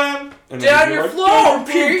 Mr. Williams," and down your phloem,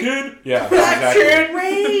 kid. Yeah, that's exactly.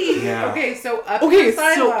 great. Yeah. Okay, so up your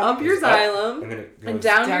xylem. So up your xylem And then it goes and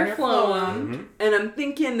down your your phloem. Mhm. And I'm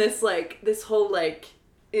thinking this whole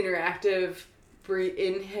interactive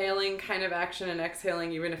inhaling kind of action and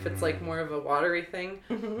exhaling, even if it's more of a watery thing,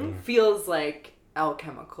 feels like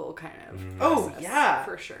alchemical kind of. Oh, process, yeah.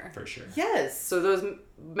 for sure. For sure. Yes. So those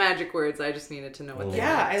magic words, I just needed to know what they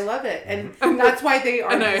Yeah, meant. I love it. And that's why they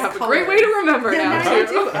are And I these have a colors. great way to remember Yeah, now, now you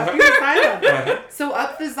too. do. Up your xylem. So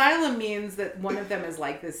up the xylem means that one of them is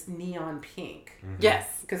like this neon pink. Yes.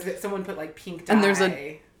 Because someone put like pink dye. And there's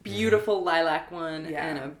a beautiful lilac one Yeah.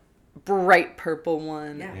 and a bright purple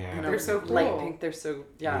one. Yeah. And They're a so cool. light pink. They're so,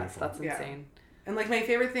 Beautiful. that's Yeah. insane. And like my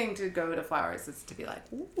favorite thing to go to flowers is to be like,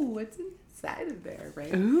 ooh, what's inside of there,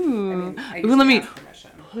 right? Ooh. I mean, I Ooh, let usually me ask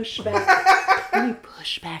permission. push back. Let me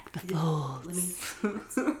push back the folds.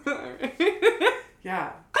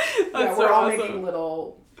 Yeah. That's we're so all awesome. making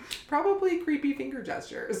little, probably creepy finger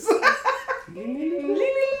gestures.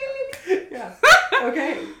 Yeah.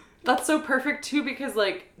 Okay. That's so perfect too, because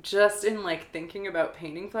just in thinking about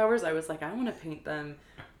painting flowers, I was like, I want to paint them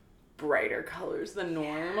brighter colors than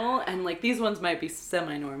normal, and these ones might be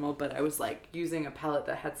semi-normal, but I was using a palette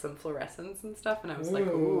that had some fluorescence and stuff, and I was like,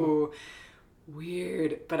 ooh,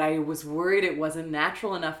 weird. But I was worried it wasn't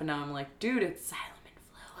natural enough, and now I'm like, dude, it's xylem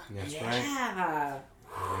and phloem. That's right. Yeah.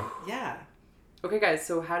 Yeah. Okay, guys,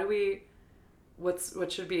 so how do we?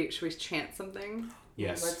 What should we chant something?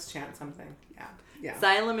 Yes. Let's chant something. Yeah. Yeah.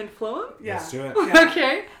 Xylem and phloem. Yeah. Let's do it. Yeah.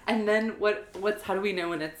 Okay, and then how do we know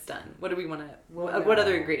when it's done? What do we want to? We'll What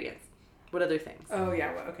other know. ingredients? What other things? Oh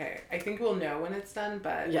yeah. Well, okay. I think we'll know when it's done,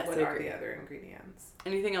 but Yes, what I are agree. the other ingredients?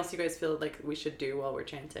 Anything else you guys feel like we should do while we're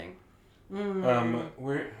chanting?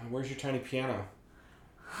 Where's your tiny piano?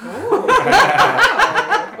 Oh.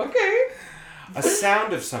 Wow. Okay. A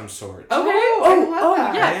sound of some sort. Okay. I love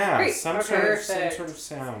that. yeah. Great. Some Perfect. sort of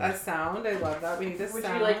sound. A sound. I love that. We need this Would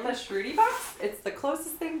sound. you like the Shruti box? It's the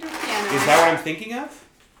closest thing to a piano. Is that what I'm thinking of?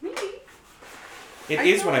 Maybe. It I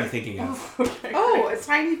is feel what I'm like- thinking of. Okay. Oh, a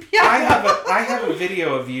tiny piano. I have a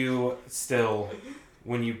video of you still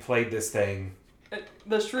when you played this thing,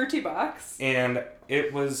 The Shruti box. and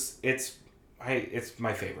it's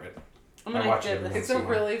my favorite. I'm I gonna watch it give every this. It's a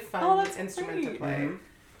really fun Oh, that's instrument great. to play. Mhm.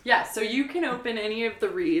 Yeah, so you can open any of the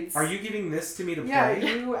reeds. Are you giving this to me to Yeah, play?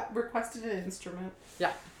 you requested an instrument.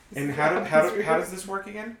 Yeah. And how does this work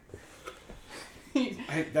again?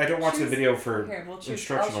 I don't watch the video for Here, we'll choose. I'll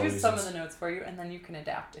instructional choose some of reasons. the notes for you, and then you can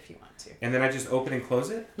adapt if you want to. And then I just open and close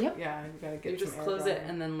it? Yeah, you gotta get You some just air close going. it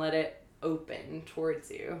and then let it open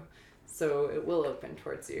towards you. So it will open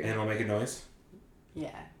towards you. And it'll make a noise?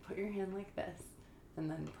 Yeah, put your hand like this, and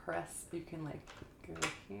then press. You can go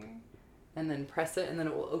here, and then press it, and then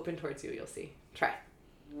it will open towards you. You'll see. Try.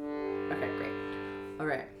 Okay, great. All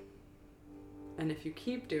right. And if you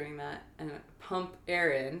keep doing that and pump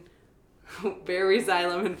air in, very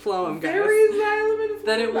xylem and phloem, guys. Very xylem and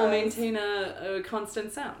Then it will phloem. maintain a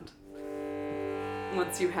constant sound.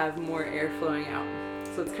 Once you have more air flowing out,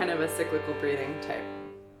 so it's kind of a cyclical breathing type.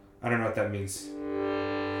 I don't know what that means.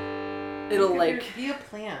 It'll be a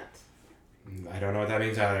plant. I don't know what that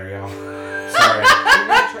means either, y'all. Sorry. You're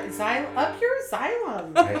not up your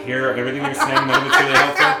xylem. I hear everything you're saying, none of it's really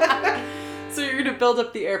helpful. So you're gonna build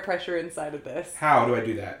up the air pressure inside of this How do I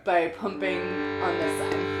do that? by pumping on this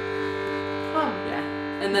side.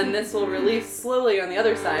 Yeah. And then this will release slowly on the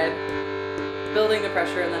other side, building the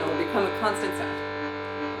pressure, and then it will become a constant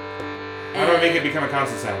sound. How do I make it become a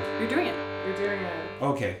constant sound? You're doing it. You're doing it.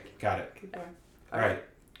 Okay, got it. Keep going. Alright.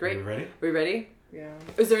 Great. Are you ready? Are we ready? Yeah.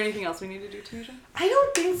 Is there anything else we need to do, Tanisha? I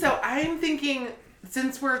don't think so. I'm thinking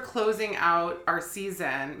since we're closing out our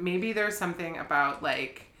season, maybe there's something about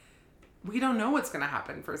we don't know what's going to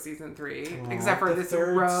happen for season 3, except for the this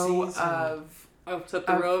third row season. of Except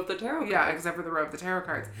the row of the tarot cards. yeah, except for the row of the tarot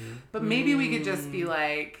cards. But maybe we could just be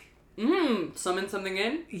like, Summon something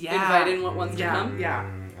in. Yeah. Invite in what wants to yeah, come.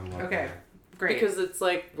 yeah. I love Okay, that. great. Because it's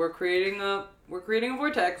we're creating a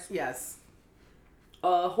vortex, yes,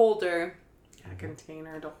 a holder. a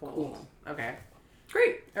container to hold. Cool. Okay,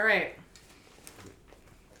 Great. all right.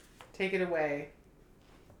 Take it away.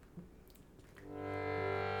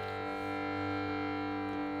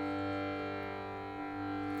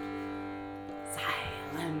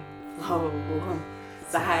 Xylem, phloem,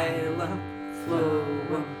 xylem,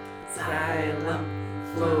 phloem, xylem,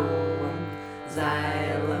 phloem,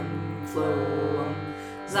 xylem phloem,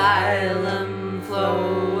 xylem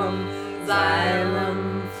phloem, xylem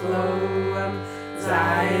phloem,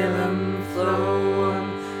 xylem phloem,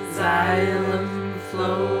 xylem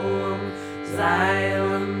phloem,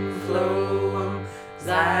 xylem phloem,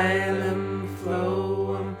 xylem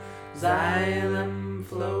phloem, xylem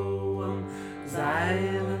phloem,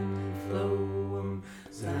 xylem phloem,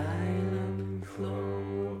 xylem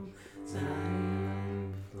phloem,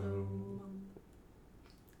 xylem phloem.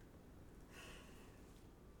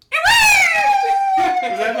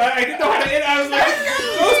 I didn't know how to hit. I was like,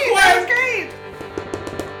 That was great.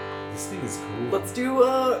 this thing is cool. Let's do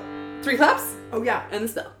 3 claps. Oh yeah. And the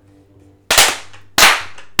spell.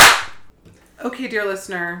 Okay, dear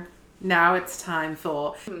listener, now it's time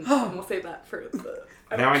for. We'll save that for the.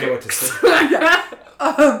 Now I know what to say.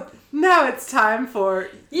 Now it's time for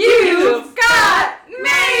You've got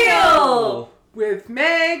mail! with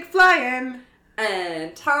Meg flying.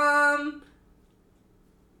 And Tom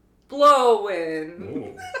blowing.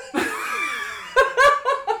 Ooh.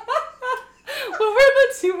 What were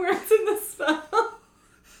the 2 words in the spell?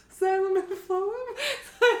 Xylem and phloem.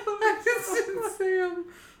 I just didn't say them.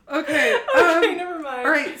 Okay. Okay, never mind.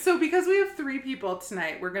 All right. So because we have 3 people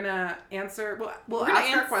tonight, we're gonna answer. We'll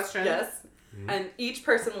ask our question. Yes. And each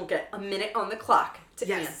person will get a minute on the clock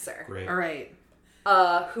to answer. Great. All right.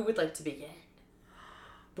 Who would like to begin?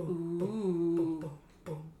 Boom, Ooh.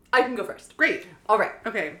 boom. I can go first. Great. All right.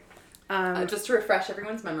 Okay. Just to refresh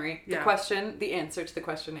everyone's memory, Yeah. the answer to the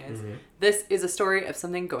question is, this is a story of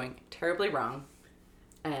something going terribly wrong.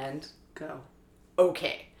 And, Go.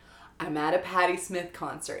 okay, I'm at a Patti Smith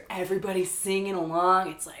concert. Everybody's singing along.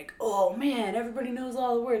 It's like, oh man, everybody knows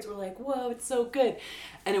all the words. We're like, whoa, it's so good.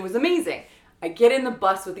 And it was amazing. I get in the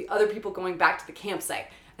bus with the other people going back to the campsite.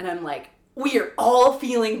 And I'm like, we are all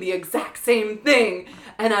feeling the exact same thing.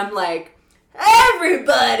 And I'm like,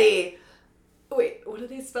 everybody. Wait, what do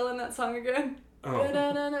they spell in that song again? Oh.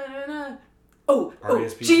 Oh, Gloria.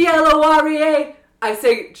 I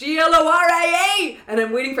say Gloria, and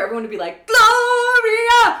I'm waiting for everyone to be like,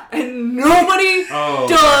 Gloria, and nobody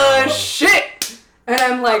does shit. And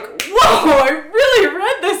I'm like, whoa, I really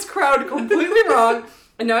read this crowd completely wrong.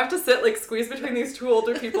 And now I have to sit, like, squeezed between these 2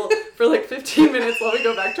 older people for, like, 15 minutes while we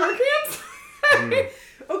go back to our camps.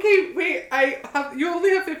 Okay, wait. You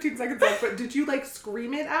only have 15 seconds left, but did you like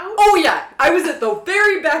scream it out? Oh, yeah. I was at the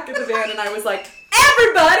very back of the van, and I was like,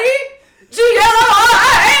 everybody, Gloria.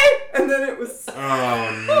 And then it was...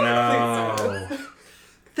 Oh, no.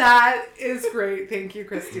 That is great. Thank you,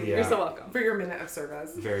 Christy. Yeah. You're so welcome. For your minute of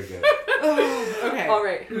service. Very good. Oh, okay. All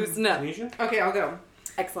right, who's next? Tanisha? Okay, I'll go.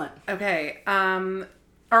 Excellent. Okay.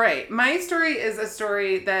 All right. My story is a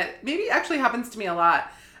story that maybe actually happens to me a lot.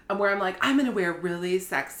 Where I'm like, I'm gonna wear really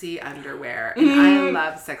sexy underwear, and I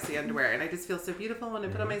love sexy underwear, and I just feel so beautiful when I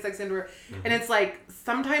put on my sexy underwear. And it's like,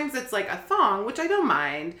 sometimes it's like a thong, which I don't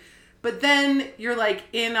mind, but then you're like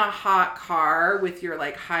in a hot car with your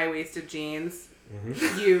like high-waisted jeans,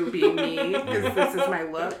 you being me, because this is my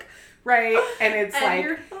look, right? And it's And like,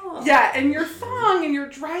 your thong. yeah, and your thong, and you're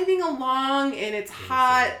driving along, and it's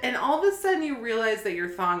hot, and all of a sudden you realize that your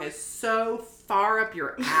thong is so far up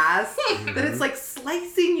your ass that it's like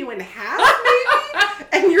slicing you in half, maybe,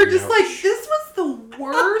 and you're just like, this was the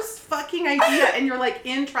worst fucking idea, and you're like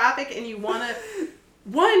in traffic, and you want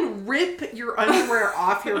to rip your underwear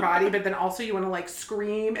off your body, but then also you want to like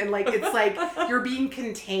scream, and like it's like you're being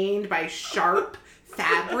contained by sharp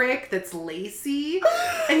fabric that's lacy,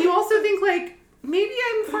 and you also think like, maybe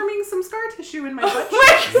I'm forming some scar tissue in my butt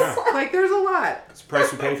cheeks. Yeah. Like, there's a lot. It's the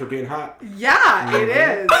price we pay for being hot. Yeah, it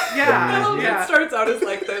is. Yeah. It starts out as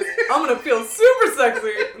like this, I'm gonna feel super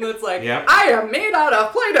sexy, and it's like, Yep. I am made out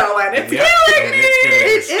of Play-Doh, and it's Yep. killing And me!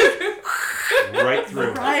 it's It is right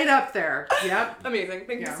through. right up there. Yep. Amazing,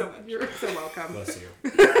 thank Yeah. you so much. You're so welcome. Bless you.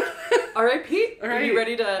 All right, Pete, All are right. you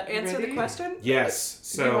ready to answer Ready? the question?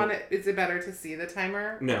 Yes. Do you So want it? Is it better to see the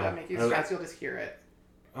timer? No. Will that make you stressed? You'll just hear it.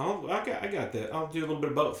 I got that. I'll do a little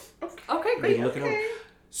bit of both. Okay, You great. can look it up.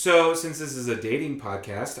 So, since this is a dating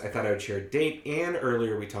podcast, I thought I would share a date. And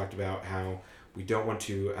earlier we talked about how we don't want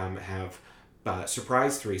to have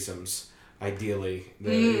surprise threesomes, ideally.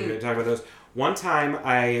 We're going to talk about those. One time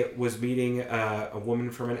I was meeting a woman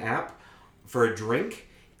from an app for a drink,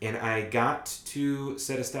 and I got to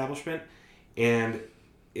said establishment, and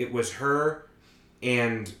it was her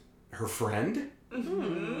and her friend.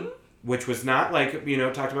 Mm-hmm. Which was not like,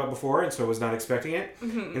 talked about before, and so I was not expecting it.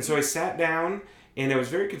 Mm-hmm. And so I sat down, and I was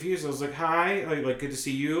very confused. I was like, hi, like good to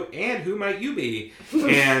see you, and who might you be?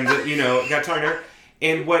 And, got talking to her.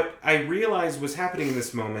 And what I realized was happening in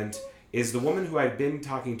this moment is the woman who I'd been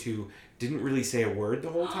talking to didn't really say a word the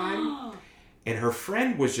whole time. And her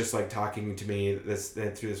friend was just like talking to me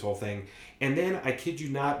through this whole thing. And then, I kid you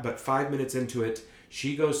not, but 5 minutes into it,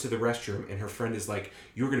 she goes to the restroom and her friend is like,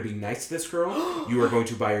 "You're going to be nice to this girl. You are going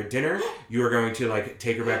to buy her dinner. You are going to like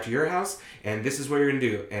take her back to your house. And this is what you're going to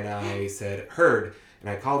do." And I said, "Heard." And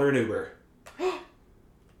I called her an Uber.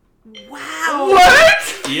 Wow.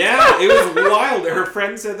 What? Yeah, it was wild. Her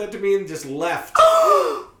friend said that to me and just left.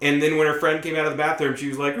 And then when her friend came out of the bathroom, she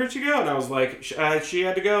was like, "Where'd she go?" And I was like, "She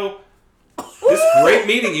had to go. This great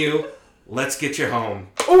meeting you. Let's get you home."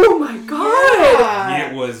 Oh my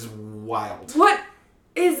god! It was wild. What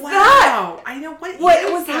is that? I know what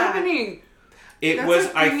was happening? That's was.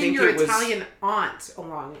 like I bringing think your it was. Italian aunt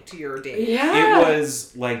along to your date. Yeah. It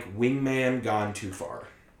was like Wingman gone too far.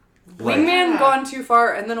 Wingman gone too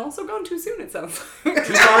far, and then also gone too soon. It sounds like.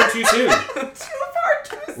 Too far too soon. Too far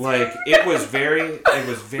too soon. Like it was very.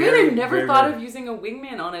 Really, never very, thought very, of using a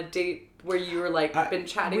wingman on a date where you were like been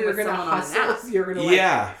chatting We were with gonna someone on an app. hustle. You're gonna like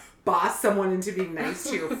Yeah. boss someone into being nice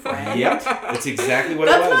to your friend. Yep. That's exactly what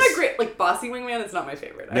That's it was. not a great like bossy wingman. Is not my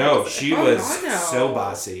favorite. I No, have to say. she was God, no. so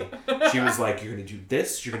bossy. She was like, "You're gonna do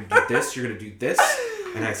this. You're gonna do this. You're gonna do this."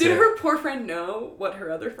 And I said, Did her poor friend know what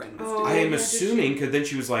her other friend was doing? I am yeah, assuming, because then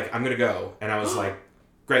she was like, "I'm gonna go," and I was like,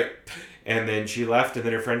 "Great." And then she left, and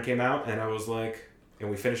then her friend came out, and I was like,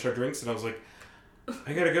 and we finished our drinks, and I was like,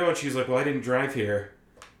 "I gotta go," and she was like, "Well, I didn't drive here,"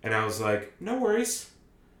 and I was like, "No worries."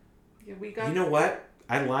 Yeah, we got. You know what?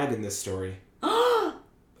 I lied in this story. Oh,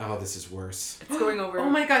 this is worse. It's going over. Oh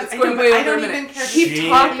my god! It's going way over a minute. care. Keep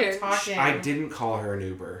talking. I didn't call her an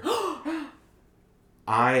Uber.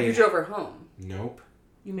 You drove her home. Nope.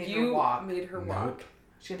 You made her walk. Made her walk. Nope.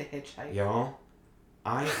 She had a hitchhike. Y'all,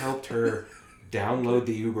 I helped her download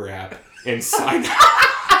the Uber app and sign up.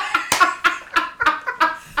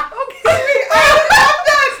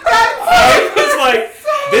 I was like,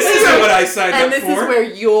 this isn't what I signed up And for. this is where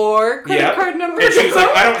your credit card number And she was is. like,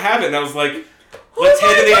 "I don't have it." And I was like, "Let's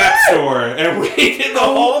head to the app store." And we did the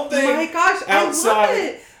whole thing. Oh my gosh, outside. I love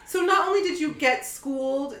it. So not only did you get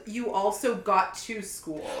schooled, you also got to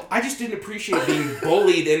school. I just didn't appreciate being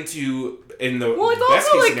bullied into, in the Well, it's best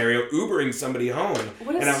also case like- scenario, Ubering somebody home.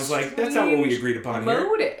 What a And I was like, that's not what we agreed upon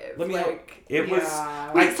motive. here. Let me help. like, It was.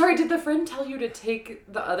 Wait, sorry, did the friend tell you to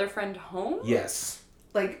take the other friend home? Yes.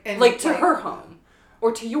 Like to her home?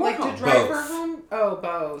 Or to your home? to drive Both. her home? Oh,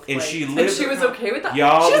 both. And like, she And lived. she was okay with that?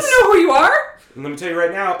 Y'all, She doesn't know who you are? And let me tell you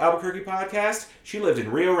right now, Albuquerque podcast, she lived in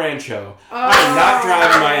Rio Rancho. I am not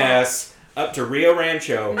driving my ass up to Rio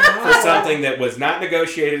Rancho for something that was not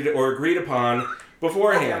negotiated or agreed upon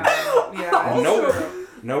beforehand. Yeah. Nope. True.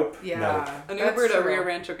 Nope. Yeah. Nope. An That's Uber to true. Rio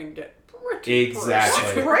Rancho can get pretty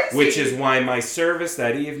Exactly. Pricey. Which is why my service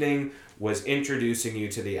that evening was introducing you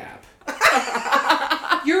to the app.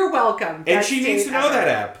 You're welcome. And Best she needs date to know ever. that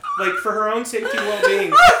app. Like, for her own safety and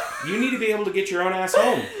well-being, you need to be able to get your own ass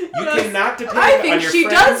home. You cannot depend I on think your she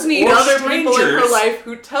friends does need or other strangers. people in her life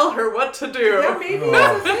who tell her what to do. Yeah, maybe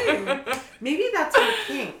that's a thing. Maybe that's her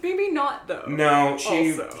kink. Maybe not, though. No,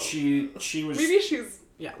 she was... Maybe she's...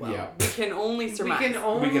 Yeah, well, Yeah. we can only surmise. We can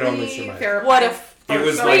only surmise. therapize What if for It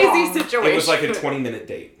was so like- long. crazy situation. It was like a 20-minute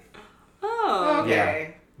date. Oh.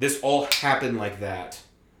 Okay. This all happened like that.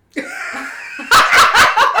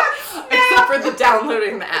 Except for the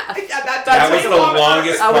downloading the app. Yeah, That that's was like the a lot of-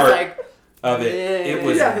 longest I was part like, of it. It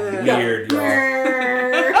was Yeah. weird, y'all.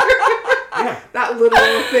 Yeah. That little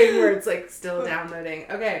thing where it's like still downloading.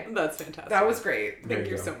 Okay. that's fantastic. That was great. There Thank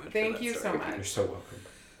you go. so much. for Thank that you so story. much. You're so welcome.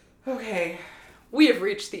 Okay. We have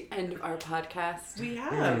reached the end of our podcast. We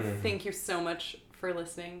have. Thank you so much for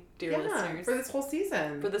listening, dear Yeah, listeners. for this whole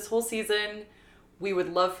season. For this whole season, we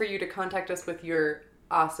would love for you to contact us with your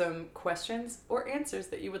awesome questions or answers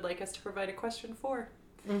that you would like us to provide a question for.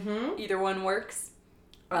 Mm-hmm. Either one works.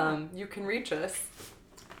 You can reach us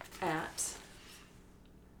at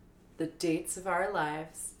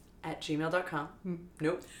thedatesofourlives@gmail.com.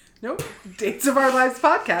 Nope. Nope.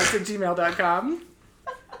 datesofourlivespodcast@gmail.com.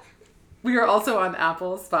 We are also on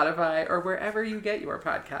Apple, Spotify, or wherever you get your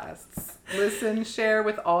podcasts. Listen, share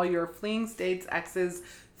with all your flings, dates, exes,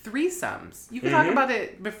 threesomes. You can talk about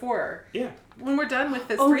it before. Yeah. When we're done with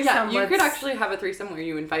this Oh, threesome, yeah. You could let's- actually have a threesome where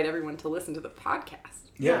you invite everyone to listen to the podcast.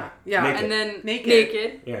 Yeah. Yeah. Naked. And then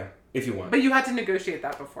Naked. Yeah, if you want. But you had to negotiate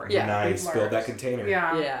that before. Yeah. Nice. We've Build learned. that container.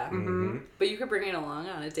 Yeah. Yeah. Mm-hmm. But you could bring it along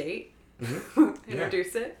on a date. Mhm.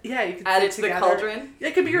 Introduce it. Yeah, you could Add sit it to the together. cauldron. Yeah,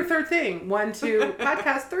 it could be your third thing. 1, 2,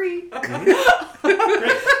 podcast 3. Some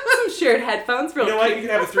shared headphones. Real You know what? You cute.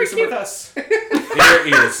 can have a That's pretty threesome with cute. us. In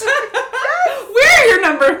your ears. We're your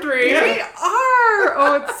number 3. Yeah. We are!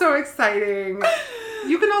 Oh, it's so exciting.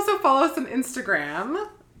 You can also follow us on Instagram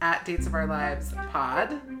at Dates of Our Lives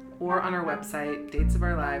Pod or on our website,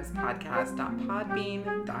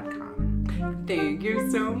 datesofourlivespodcast.podbean.com. Thank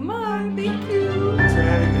you so much. Thank you.